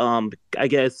 I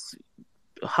guess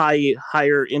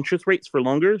higher interest rates for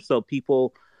longer, so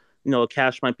people,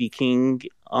 cash might be king.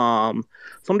 So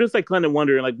I'm just like kind of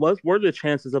wondering, like, what are the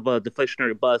chances of a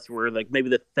deflationary bust where like maybe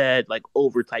the Fed like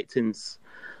over tightens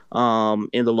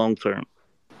in the long term?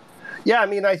 Yeah, I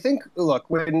mean, I think, look,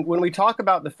 when we talk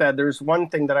about the Fed, there's one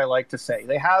thing that I like to say.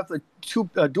 They have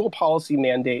a dual policy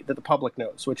mandate that the public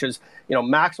knows, which is,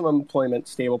 maximum employment,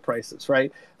 stable prices,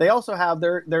 right? They also have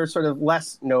their sort of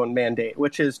less known mandate,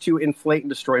 which is to inflate and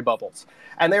destroy bubbles.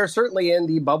 And they're certainly in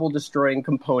the bubble destroying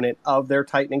component of their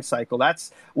tightening cycle.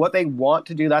 That's what they want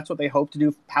to do. That's what they hope to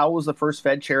do. Powell was the first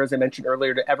Fed chair, as I mentioned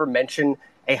earlier, to ever mention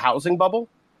a housing bubble.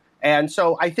 And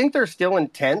so I think they're still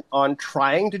intent on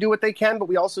trying to do what they can, but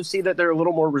we also see that they're a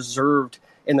little more reserved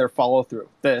in their follow-through.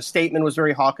 The statement was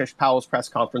very hawkish. Powell's press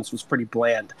conference was pretty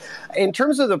bland. In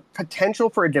terms of the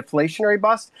potential for a deflationary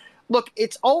bust, look,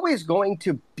 it's always going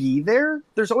to be there.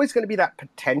 There's always going to be that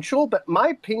potential. But my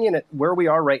opinion at where we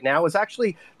are right now is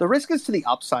actually the risk is to the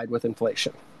upside with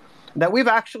inflation. That we've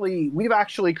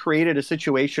actually created a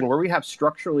situation where we have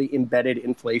structurally embedded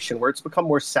inflation, where it's become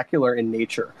more secular in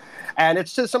nature. And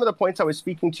it's to some of the points I was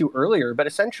speaking to earlier, but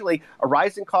essentially a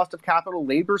rising cost of capital,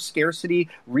 labor scarcity,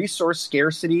 resource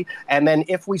scarcity. And then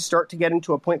if we start to get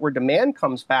into a point where demand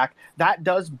comes back, that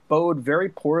does bode very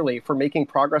poorly for making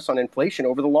progress on inflation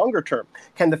over the longer term.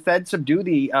 Can the Fed subdue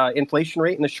the inflation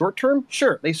rate in the short term?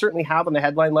 Sure, they certainly have on the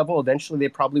headline level. Eventually, they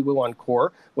probably will on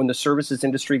core when the services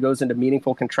industry goes into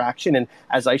meaningful contraction. And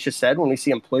as Aisha said, when we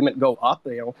see employment go up,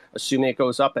 assuming it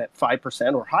goes up at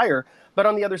 5% or higher. But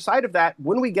on the other side of that,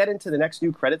 when we get into the next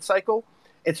new credit cycle,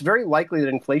 it's very likely that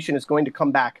inflation is going to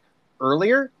come back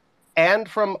earlier and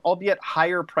from albeit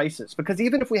higher prices. Because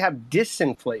even if we have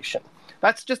disinflation,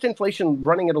 that's just inflation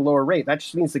running at a lower rate. That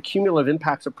just means the cumulative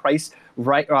impacts of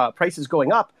prices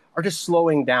going up are just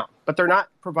slowing down, but they're not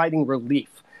providing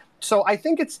relief. So I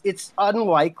think it's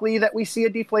unlikely that we see a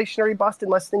deflationary bust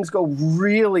unless things go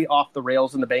really off the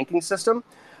rails in the banking system.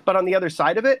 But on the other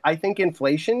side of it, I think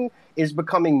inflation is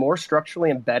becoming more structurally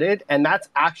embedded, and that's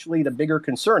actually the bigger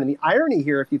concern. And the irony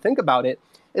here, if you think about it,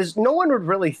 is no one would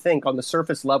really think on the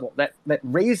surface level that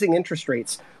raising interest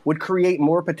rates would create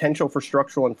more potential for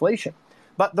structural inflation.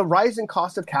 But the rising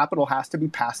cost of capital has to be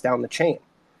passed down the chain.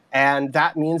 And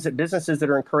that means that businesses that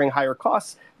are incurring higher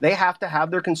costs, they have to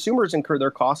have their consumers incur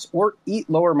their costs or eat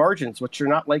lower margins, which they're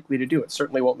not likely to do. It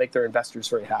certainly won't make their investors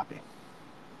very happy.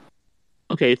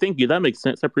 Okay, thank you. That makes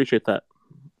sense. I appreciate that.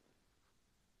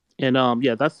 And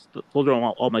those are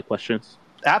all my questions.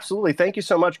 Absolutely. Thank you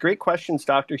so much. Great questions,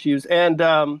 Dr. Hughes.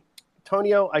 And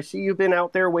Tonio, I see you've been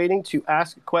out there waiting to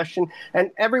ask a question.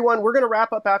 And everyone, we're going to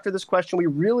wrap up after this question. We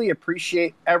really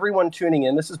appreciate everyone tuning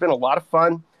in. This has been a lot of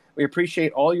fun. We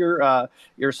appreciate all your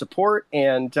support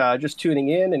and just tuning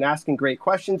in and asking great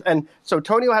questions. And so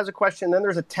Tonio has a question. Then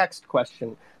there's a text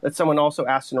question that someone also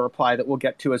asked in a reply that we'll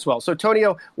get to as well. So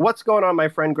Tonio, what's going on, my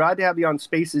friend? Glad to have you on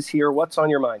Spaces here. What's on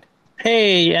your mind?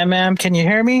 Hey, MM, can you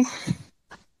hear me?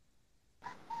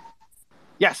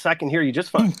 Yes, I can hear you just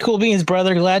fine. Cool beans,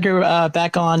 brother. Glad you're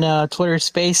back on Twitter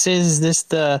Spaces.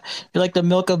 You're like the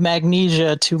milk of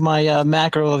magnesia to my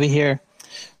macro over here.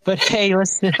 But hey,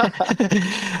 listen.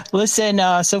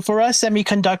 So for us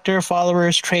semiconductor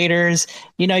followers, traders,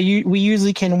 we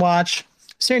usually can watch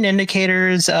certain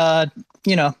indicators.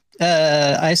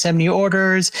 ISM new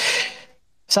orders,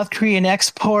 South Korean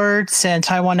exports, and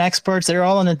Taiwan exports. They're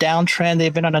all on a downtrend.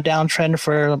 They've been on a downtrend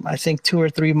for I think 2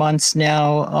 or 3 months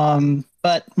now.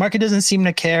 But market doesn't seem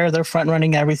to care. They're front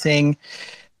running everything.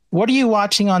 What are you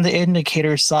watching on the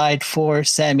indicator side for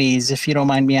semis, if you don't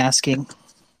mind me asking?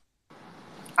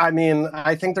 I mean,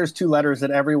 I think there's 2 letters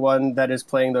that everyone that is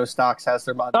playing those stocks has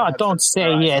their mind. Oh, don't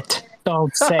say it.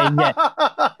 Don't say it.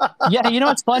 Yeah,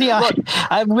 what's funny?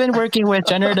 I've been working with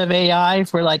generative AI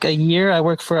for like a year. I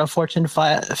work for a Fortune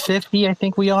 50, I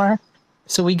think we are.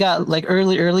 So we got like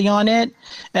early on it.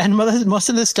 And most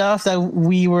of the stuff that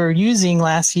we were using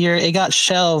last year, it got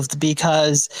shelved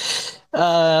because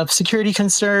security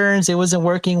concerns. It wasn't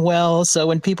working well. So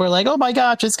when people are like, oh my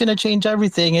gosh, it's going to change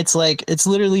everything, it's like, it's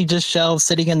literally just shelves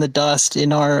sitting in the dust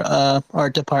in our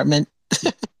department.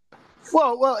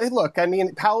 Well, look, I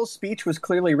mean, Powell's speech was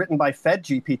clearly written by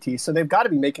FedGPT, so they've got to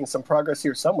be making some progress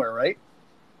here somewhere, right?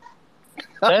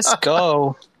 Let's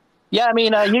go. Yeah, I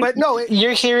mean,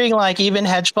 you're hearing like even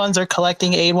hedge funds are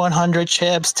collecting A100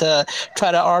 chips to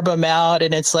try to arb them out,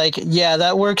 and it's like, yeah,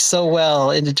 that works so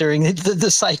well during the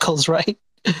cycles, right?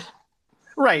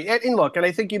 Right. And look, and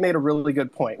I think you made a really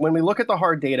good point. When we look at the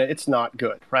hard data, it's not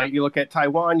good, right? You look at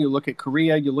Taiwan, you look at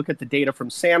Korea, you look at the data from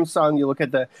Samsung, you look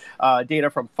at the data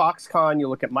from Foxconn, you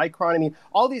look at Micron. I mean,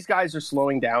 all these guys are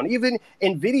slowing down. Even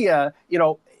NVIDIA,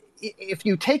 if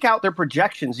you take out their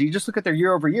projections, you just look at their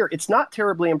year over year, it's not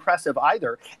terribly impressive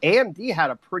either. AMD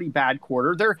had a pretty bad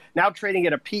quarter. They're now trading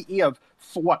at a PE of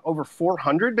over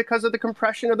 400 because of the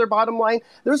compression of their bottom line.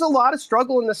 There's a lot of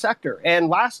struggle in the sector. And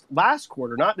last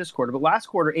quarter, not this quarter, but last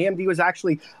quarter, AMD was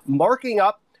actually marking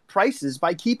up prices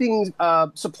by keeping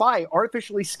supply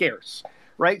artificially scarce.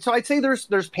 Right. So I'd say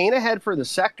there's pain ahead for the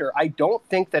sector. I don't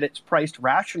think that it's priced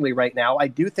rationally right now. I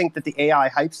do think that the AI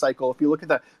hype cycle, if you look at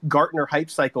the Gartner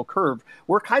hype cycle curve,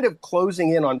 we're kind of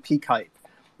closing in on peak hype.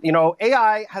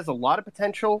 AI has a lot of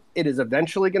potential. It is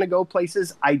eventually going to go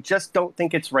places. I just don't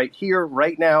think it's right here,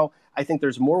 right now. I think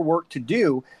there's more work to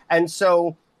do. And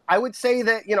so I would say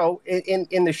that,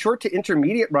 in the short to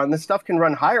intermediate run, this stuff can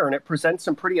run higher, and it presents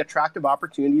some pretty attractive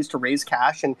opportunities to raise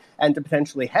cash and to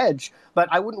potentially hedge. But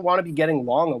I wouldn't want to be getting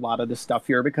long a lot of this stuff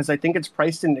here because I think it's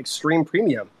priced in extreme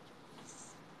premium.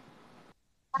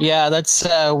 Yeah, that's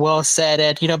well said,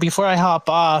 Ed. Before I hop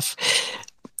off,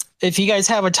 if you guys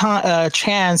have a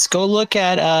chance, go look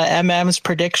at MM's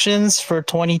predictions for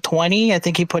 2020. I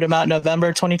think he put them out in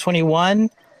November 2021.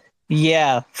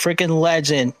 Yeah, freaking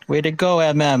legend. Way to go,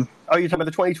 MM. Oh, you're talking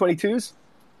about the 2022s?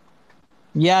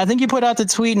 Yeah, I think you put out the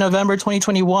tweet November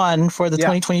 2021 for the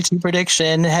 2022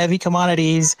 prediction, heavy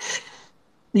commodities.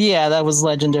 Yeah, that was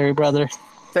legendary, brother.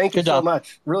 Thank you so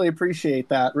much. Really appreciate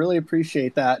that.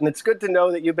 And it's good to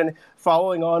know that you've been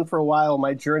following on for a while,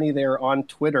 my journey there on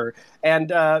Twitter.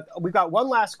 And we've got one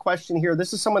last question here.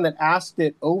 This is someone that asked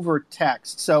it over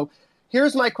text. So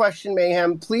here's my question,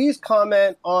 Mayhem. Please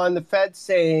comment on the Fed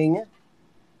saying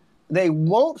they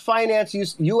won't finance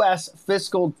U.S.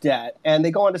 fiscal debt. And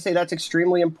they go on to say that's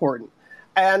extremely important.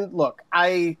 And look,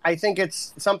 I think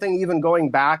it's something even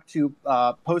going back to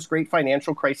post-Great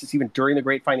Financial Crisis, even during the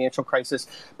Great Financial Crisis.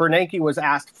 Bernanke was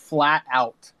asked flat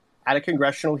out at a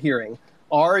congressional hearing,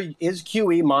 is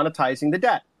QE monetizing the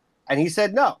debt? And he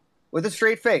said no, with a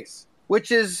straight face,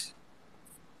 which is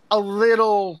a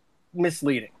little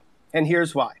misleading. And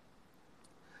here's why.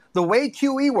 The way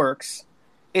QE works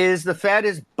is the Fed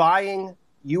is buying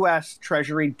U.S.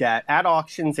 Treasury debt at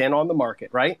auctions and on the market,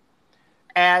 right?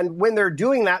 And when they're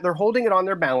doing that, they're holding it on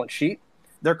their balance sheet.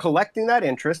 They're collecting that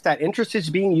interest. That interest is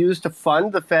being used to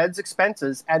fund the Fed's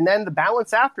expenses. And then the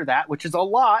balance after that, which is a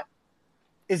lot,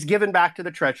 is given back to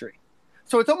the Treasury.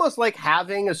 So it's almost like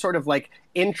having a sort of like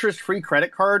interest-free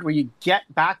credit card where you get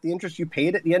back the interest you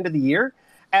paid at the end of the year.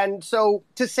 And so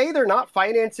to say they're not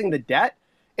financing the debt,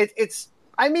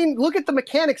 I mean, look at the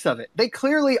mechanics of it. They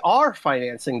clearly are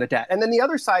financing the debt. And then the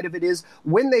other side of it is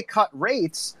when they cut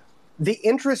rates, the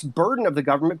interest burden of the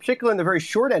government, particularly in the very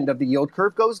short end of the yield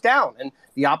curve, goes down. And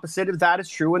the opposite of that is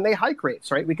true when they hike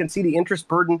rates, right? We can see the interest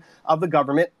burden of the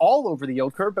government all over the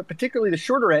yield curve, but particularly the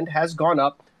shorter end has gone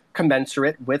up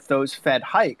commensurate with those Fed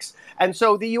hikes. And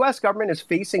so the U.S. government is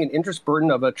facing an interest burden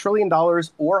of $1 trillion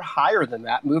or higher than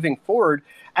that moving forward.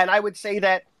 And I would say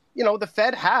that, you know, the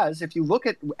Fed has, if you look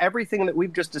at everything that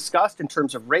we've just discussed in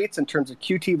terms of rates, in terms of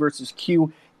QT versus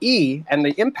QE and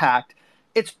the impact,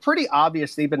 it's pretty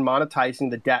obvious they've been monetizing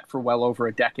the debt for well over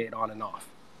a decade on and off.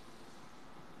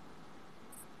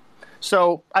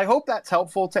 So I hope that's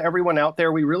helpful to everyone out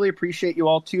there. We really appreciate you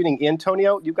all tuning in.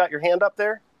 Tonio, you got your hand up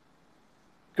there?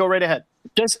 Go right ahead.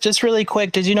 Just really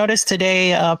quick, did you notice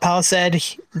today Powell said,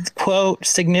 quote,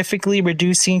 significantly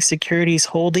reducing securities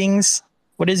holdings?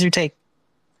 What is your take?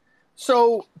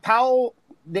 So Powell,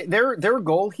 their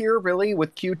goal here really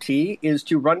with QT is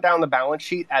to run down the balance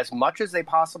sheet as much as they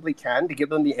possibly can to give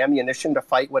them the ammunition to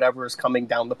fight whatever is coming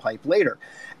down the pipe later.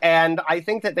 And I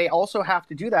think that they also have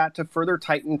to do that to further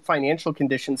tighten financial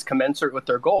conditions commensurate with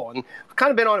their goal. And we've kind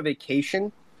of been on a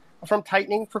vacation from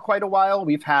tightening for quite a while.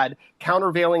 We've had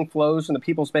countervailing flows from the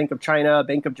People's Bank of China,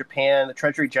 Bank of Japan, the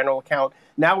Treasury General Account.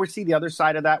 Now we see the other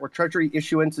side of that where Treasury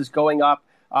issuance is going up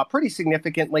pretty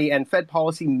significantly, and Fed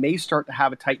policy may start to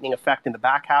have a tightening effect in the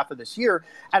back half of this year.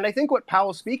 And I think what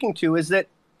Powell's speaking to is that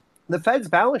the Fed's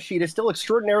balance sheet is still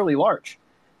extraordinarily large.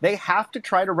 They have to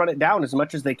try to run it down as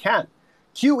much as they can.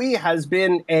 QE has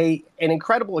been an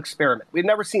incredible experiment. We've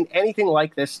never seen anything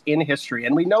like this in history.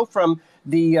 And we know from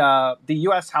the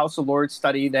U.S. House of Lords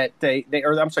study that the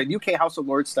UK House of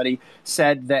Lords study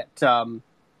said that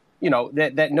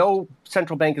that no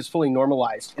central bank is fully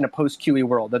normalized in a post-QE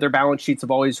world, that their balance sheets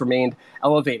have always remained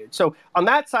elevated. So on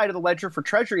that side of the ledger for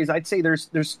treasuries, I'd say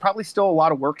there's probably still a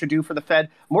lot of work to do for the Fed.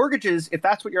 Mortgages, if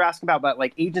that's what you're asking about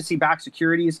like agency-backed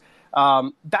securities,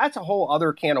 that's a whole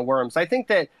other can of worms. I think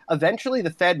that eventually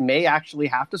the Fed may actually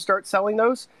have to start selling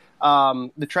those.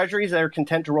 The treasuries that are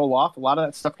content to roll off, a lot of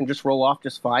that stuff can just roll off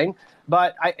just fine.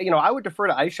 But I would defer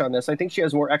to Aisha on this. I think she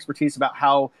has more expertise about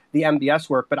how the MBS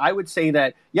work. But I would say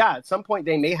that, yeah, at some point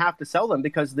they may have to sell them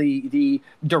because the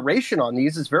duration on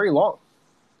these is very long.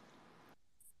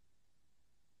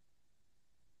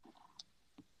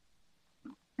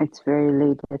 It's very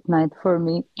late at night for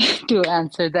me to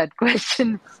answer that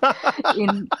question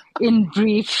in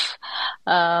brief.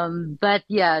 But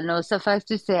yeah, no, suffice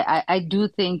to say, I do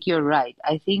think you're right.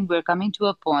 I think we're coming to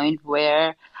a point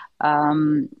where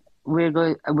we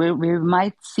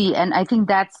might see, and I think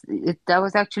that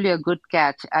was actually a good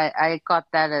catch. I caught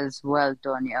that as well,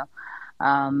 Tonio.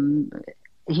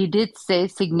 He did say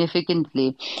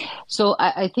significantly. So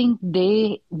I think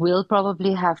they will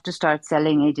probably have to start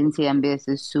selling agency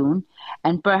MBSs soon.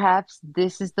 And perhaps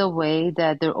this is the way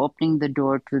that they're opening the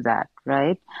door to that,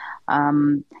 right?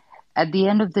 At the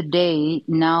end of the day,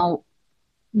 now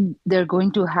they're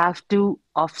going to have to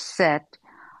offset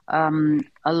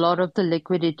a lot of the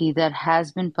liquidity that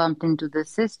has been pumped into the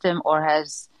system or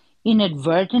has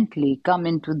inadvertently come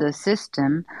into the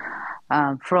system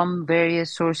from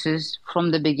various sources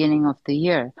from the beginning of the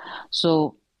year.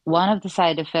 So one of the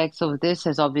side effects of this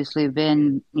has obviously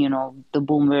been, the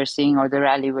boom we're seeing or the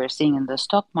rally we're seeing in the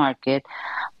stock market.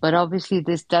 But obviously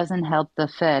this doesn't help the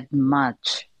Fed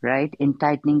much, right, in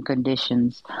tightening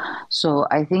conditions. So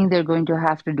I think they're going to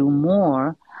have to do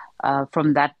more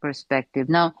from that perspective.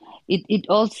 Now, it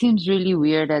all seems really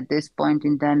weird at this point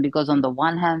in time because on the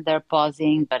one hand, they're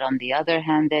pausing, but on the other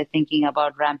hand, they're thinking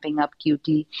about ramping up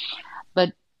QT.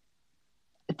 But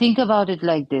think about it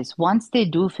like this. Once they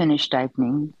do finish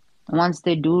tightening, once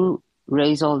they do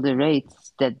raise all the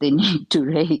rates that they need to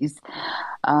raise,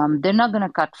 they're not going to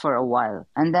cut for a while.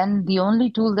 And then the only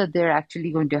tool that they're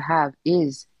actually going to have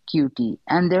is QT.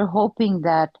 And they're hoping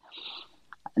that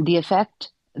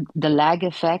the lag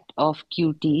effect of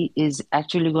QT is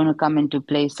actually going to come into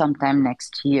play sometime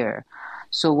next year.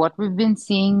 So what we've been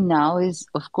seeing now is,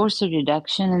 of course, a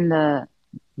reduction in the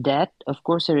debt, of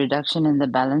course, a reduction in the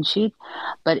balance sheet,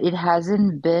 but it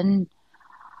hasn't been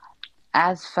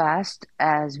as fast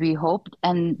as we hoped,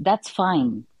 and that's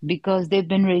fine because they've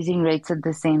been raising rates at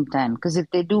the same time. Because if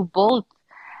they do both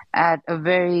at a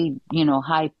very,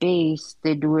 high pace,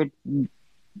 they do it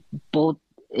both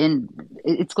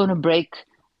it's going to break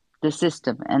the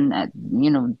system, and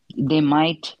they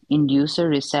might induce a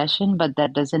recession, but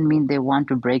that doesn't mean they want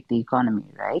to break the economy,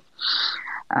 right?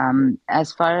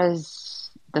 As far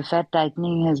as the Fed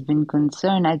tightening has been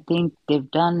concerned, I think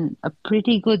they've done a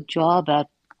pretty good job at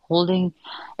holding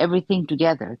everything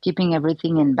together, keeping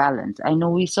everything in balance. I know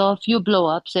we saw a few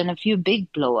blow-ups and a few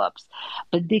big blow-ups,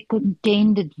 but they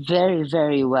contained it very,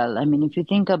 very well. I mean, if you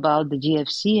think about the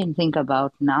GFC and think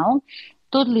about now,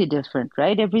 totally different,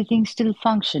 right? Everything's still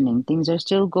functioning. Things are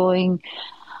still going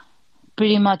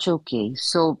pretty much okay.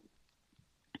 So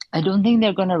I don't think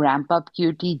they're going to ramp up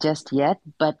QT just yet,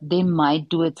 but they might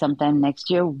do it sometime next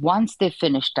year once they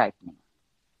finish tightening.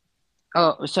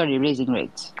 Raising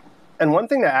rates. And one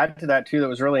thing to add to that, too, that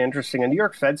was really interesting, a New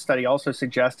York Fed study also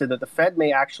suggested that the Fed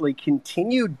may actually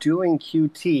continue doing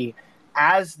QT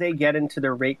as they get into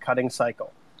their rate cutting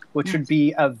cycle, which would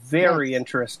be a very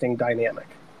interesting dynamic.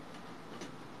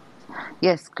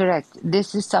 Yes, correct.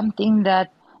 This is something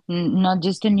that not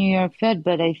just the New York Fed,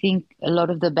 but I think a lot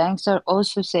of the banks are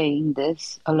also saying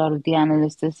this, a lot of the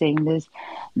analysts are saying this,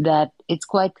 that it's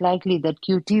quite likely that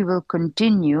QT will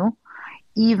continue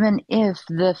even if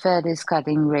the Fed is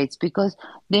cutting rates, because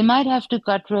they might have to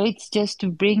cut rates just to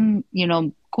bring,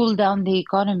 cool down the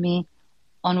economy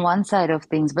on one side of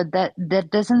things, but that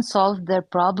doesn't solve their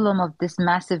problem of this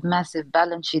massive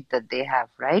balance sheet that they have,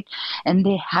 right? And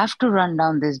they have to run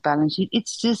down this balance sheet.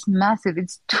 It's just massive.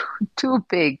 It's too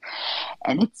big,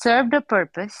 and it served a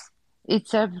purpose. It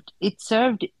served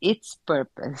its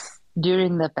purpose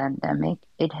during the pandemic.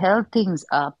 It held things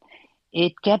up.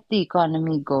 It kept the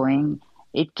economy going.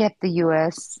 It kept the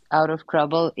U.S. out of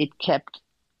trouble. It kept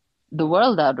the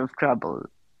world out of trouble,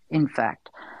 in fact.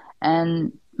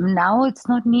 And now it's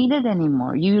not needed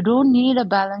anymore. You don't need a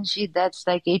balance sheet that's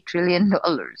like $8 trillion.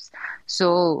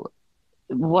 So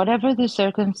whatever the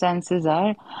circumstances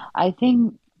are, I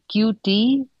think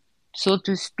QT, so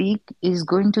to speak, is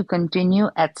going to continue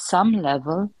at some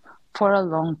level for a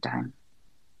long time.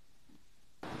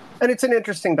 And it's an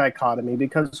interesting dichotomy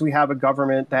because we have a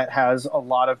government that has a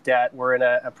lot of debt. We're in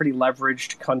a pretty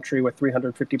leveraged country with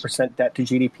 350% debt to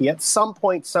GDP. At some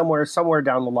point, somewhere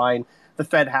down the line, the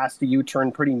Fed has to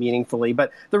U-turn pretty meaningfully.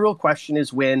 But the real question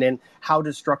is when, and how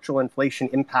does structural inflation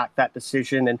impact that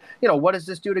decision? And, what does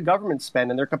this do to government spend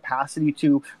and their capacity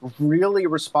to really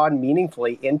respond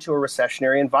meaningfully into a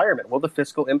recessionary environment? Will the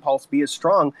fiscal impulse be as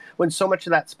strong when so much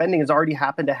of that spending has already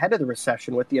happened ahead of the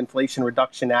recession with the Inflation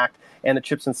Reduction Act and the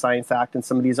Chips and Science Act and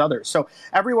some of these others? So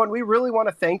everyone, we really want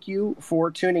to thank you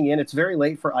for tuning in. It's very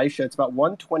late for Aisha. It's about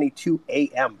 1:22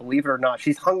 a.m., believe it or not.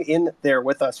 She's hung in there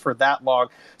with us for that long.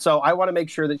 So I want to make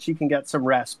sure that she can get some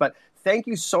rest. But thank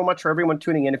you so much for everyone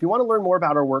tuning in. If you want to learn more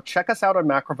about our work, check us out on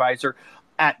MacroVisor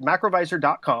at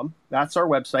macrovisor.com. That's our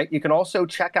website. You can also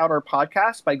check out our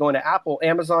podcast by going to Apple,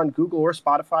 Amazon, Google, or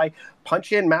Spotify.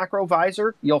 Punch in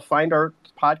MacroVisor. You'll find our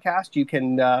podcast. You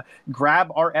can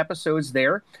grab our episodes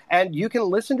there, and you can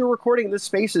listen to a recording of the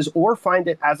Spaces or find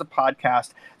it as a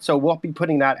podcast. So we'll be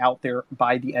putting that out there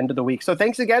by the end of the week. So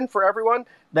thanks again for everyone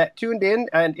that tuned in.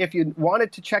 And if you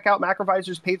wanted to check out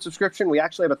MacroVisor's paid subscription, we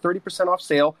actually have a 30% off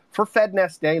sale for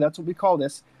Fednesday. That's what we call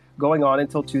this, going on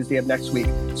until Tuesday of next week.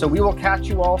 So we will catch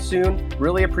you all soon.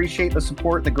 Really appreciate the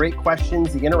support, the great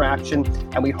questions, the interaction,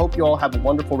 and we hope you all have a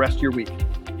wonderful rest of your week.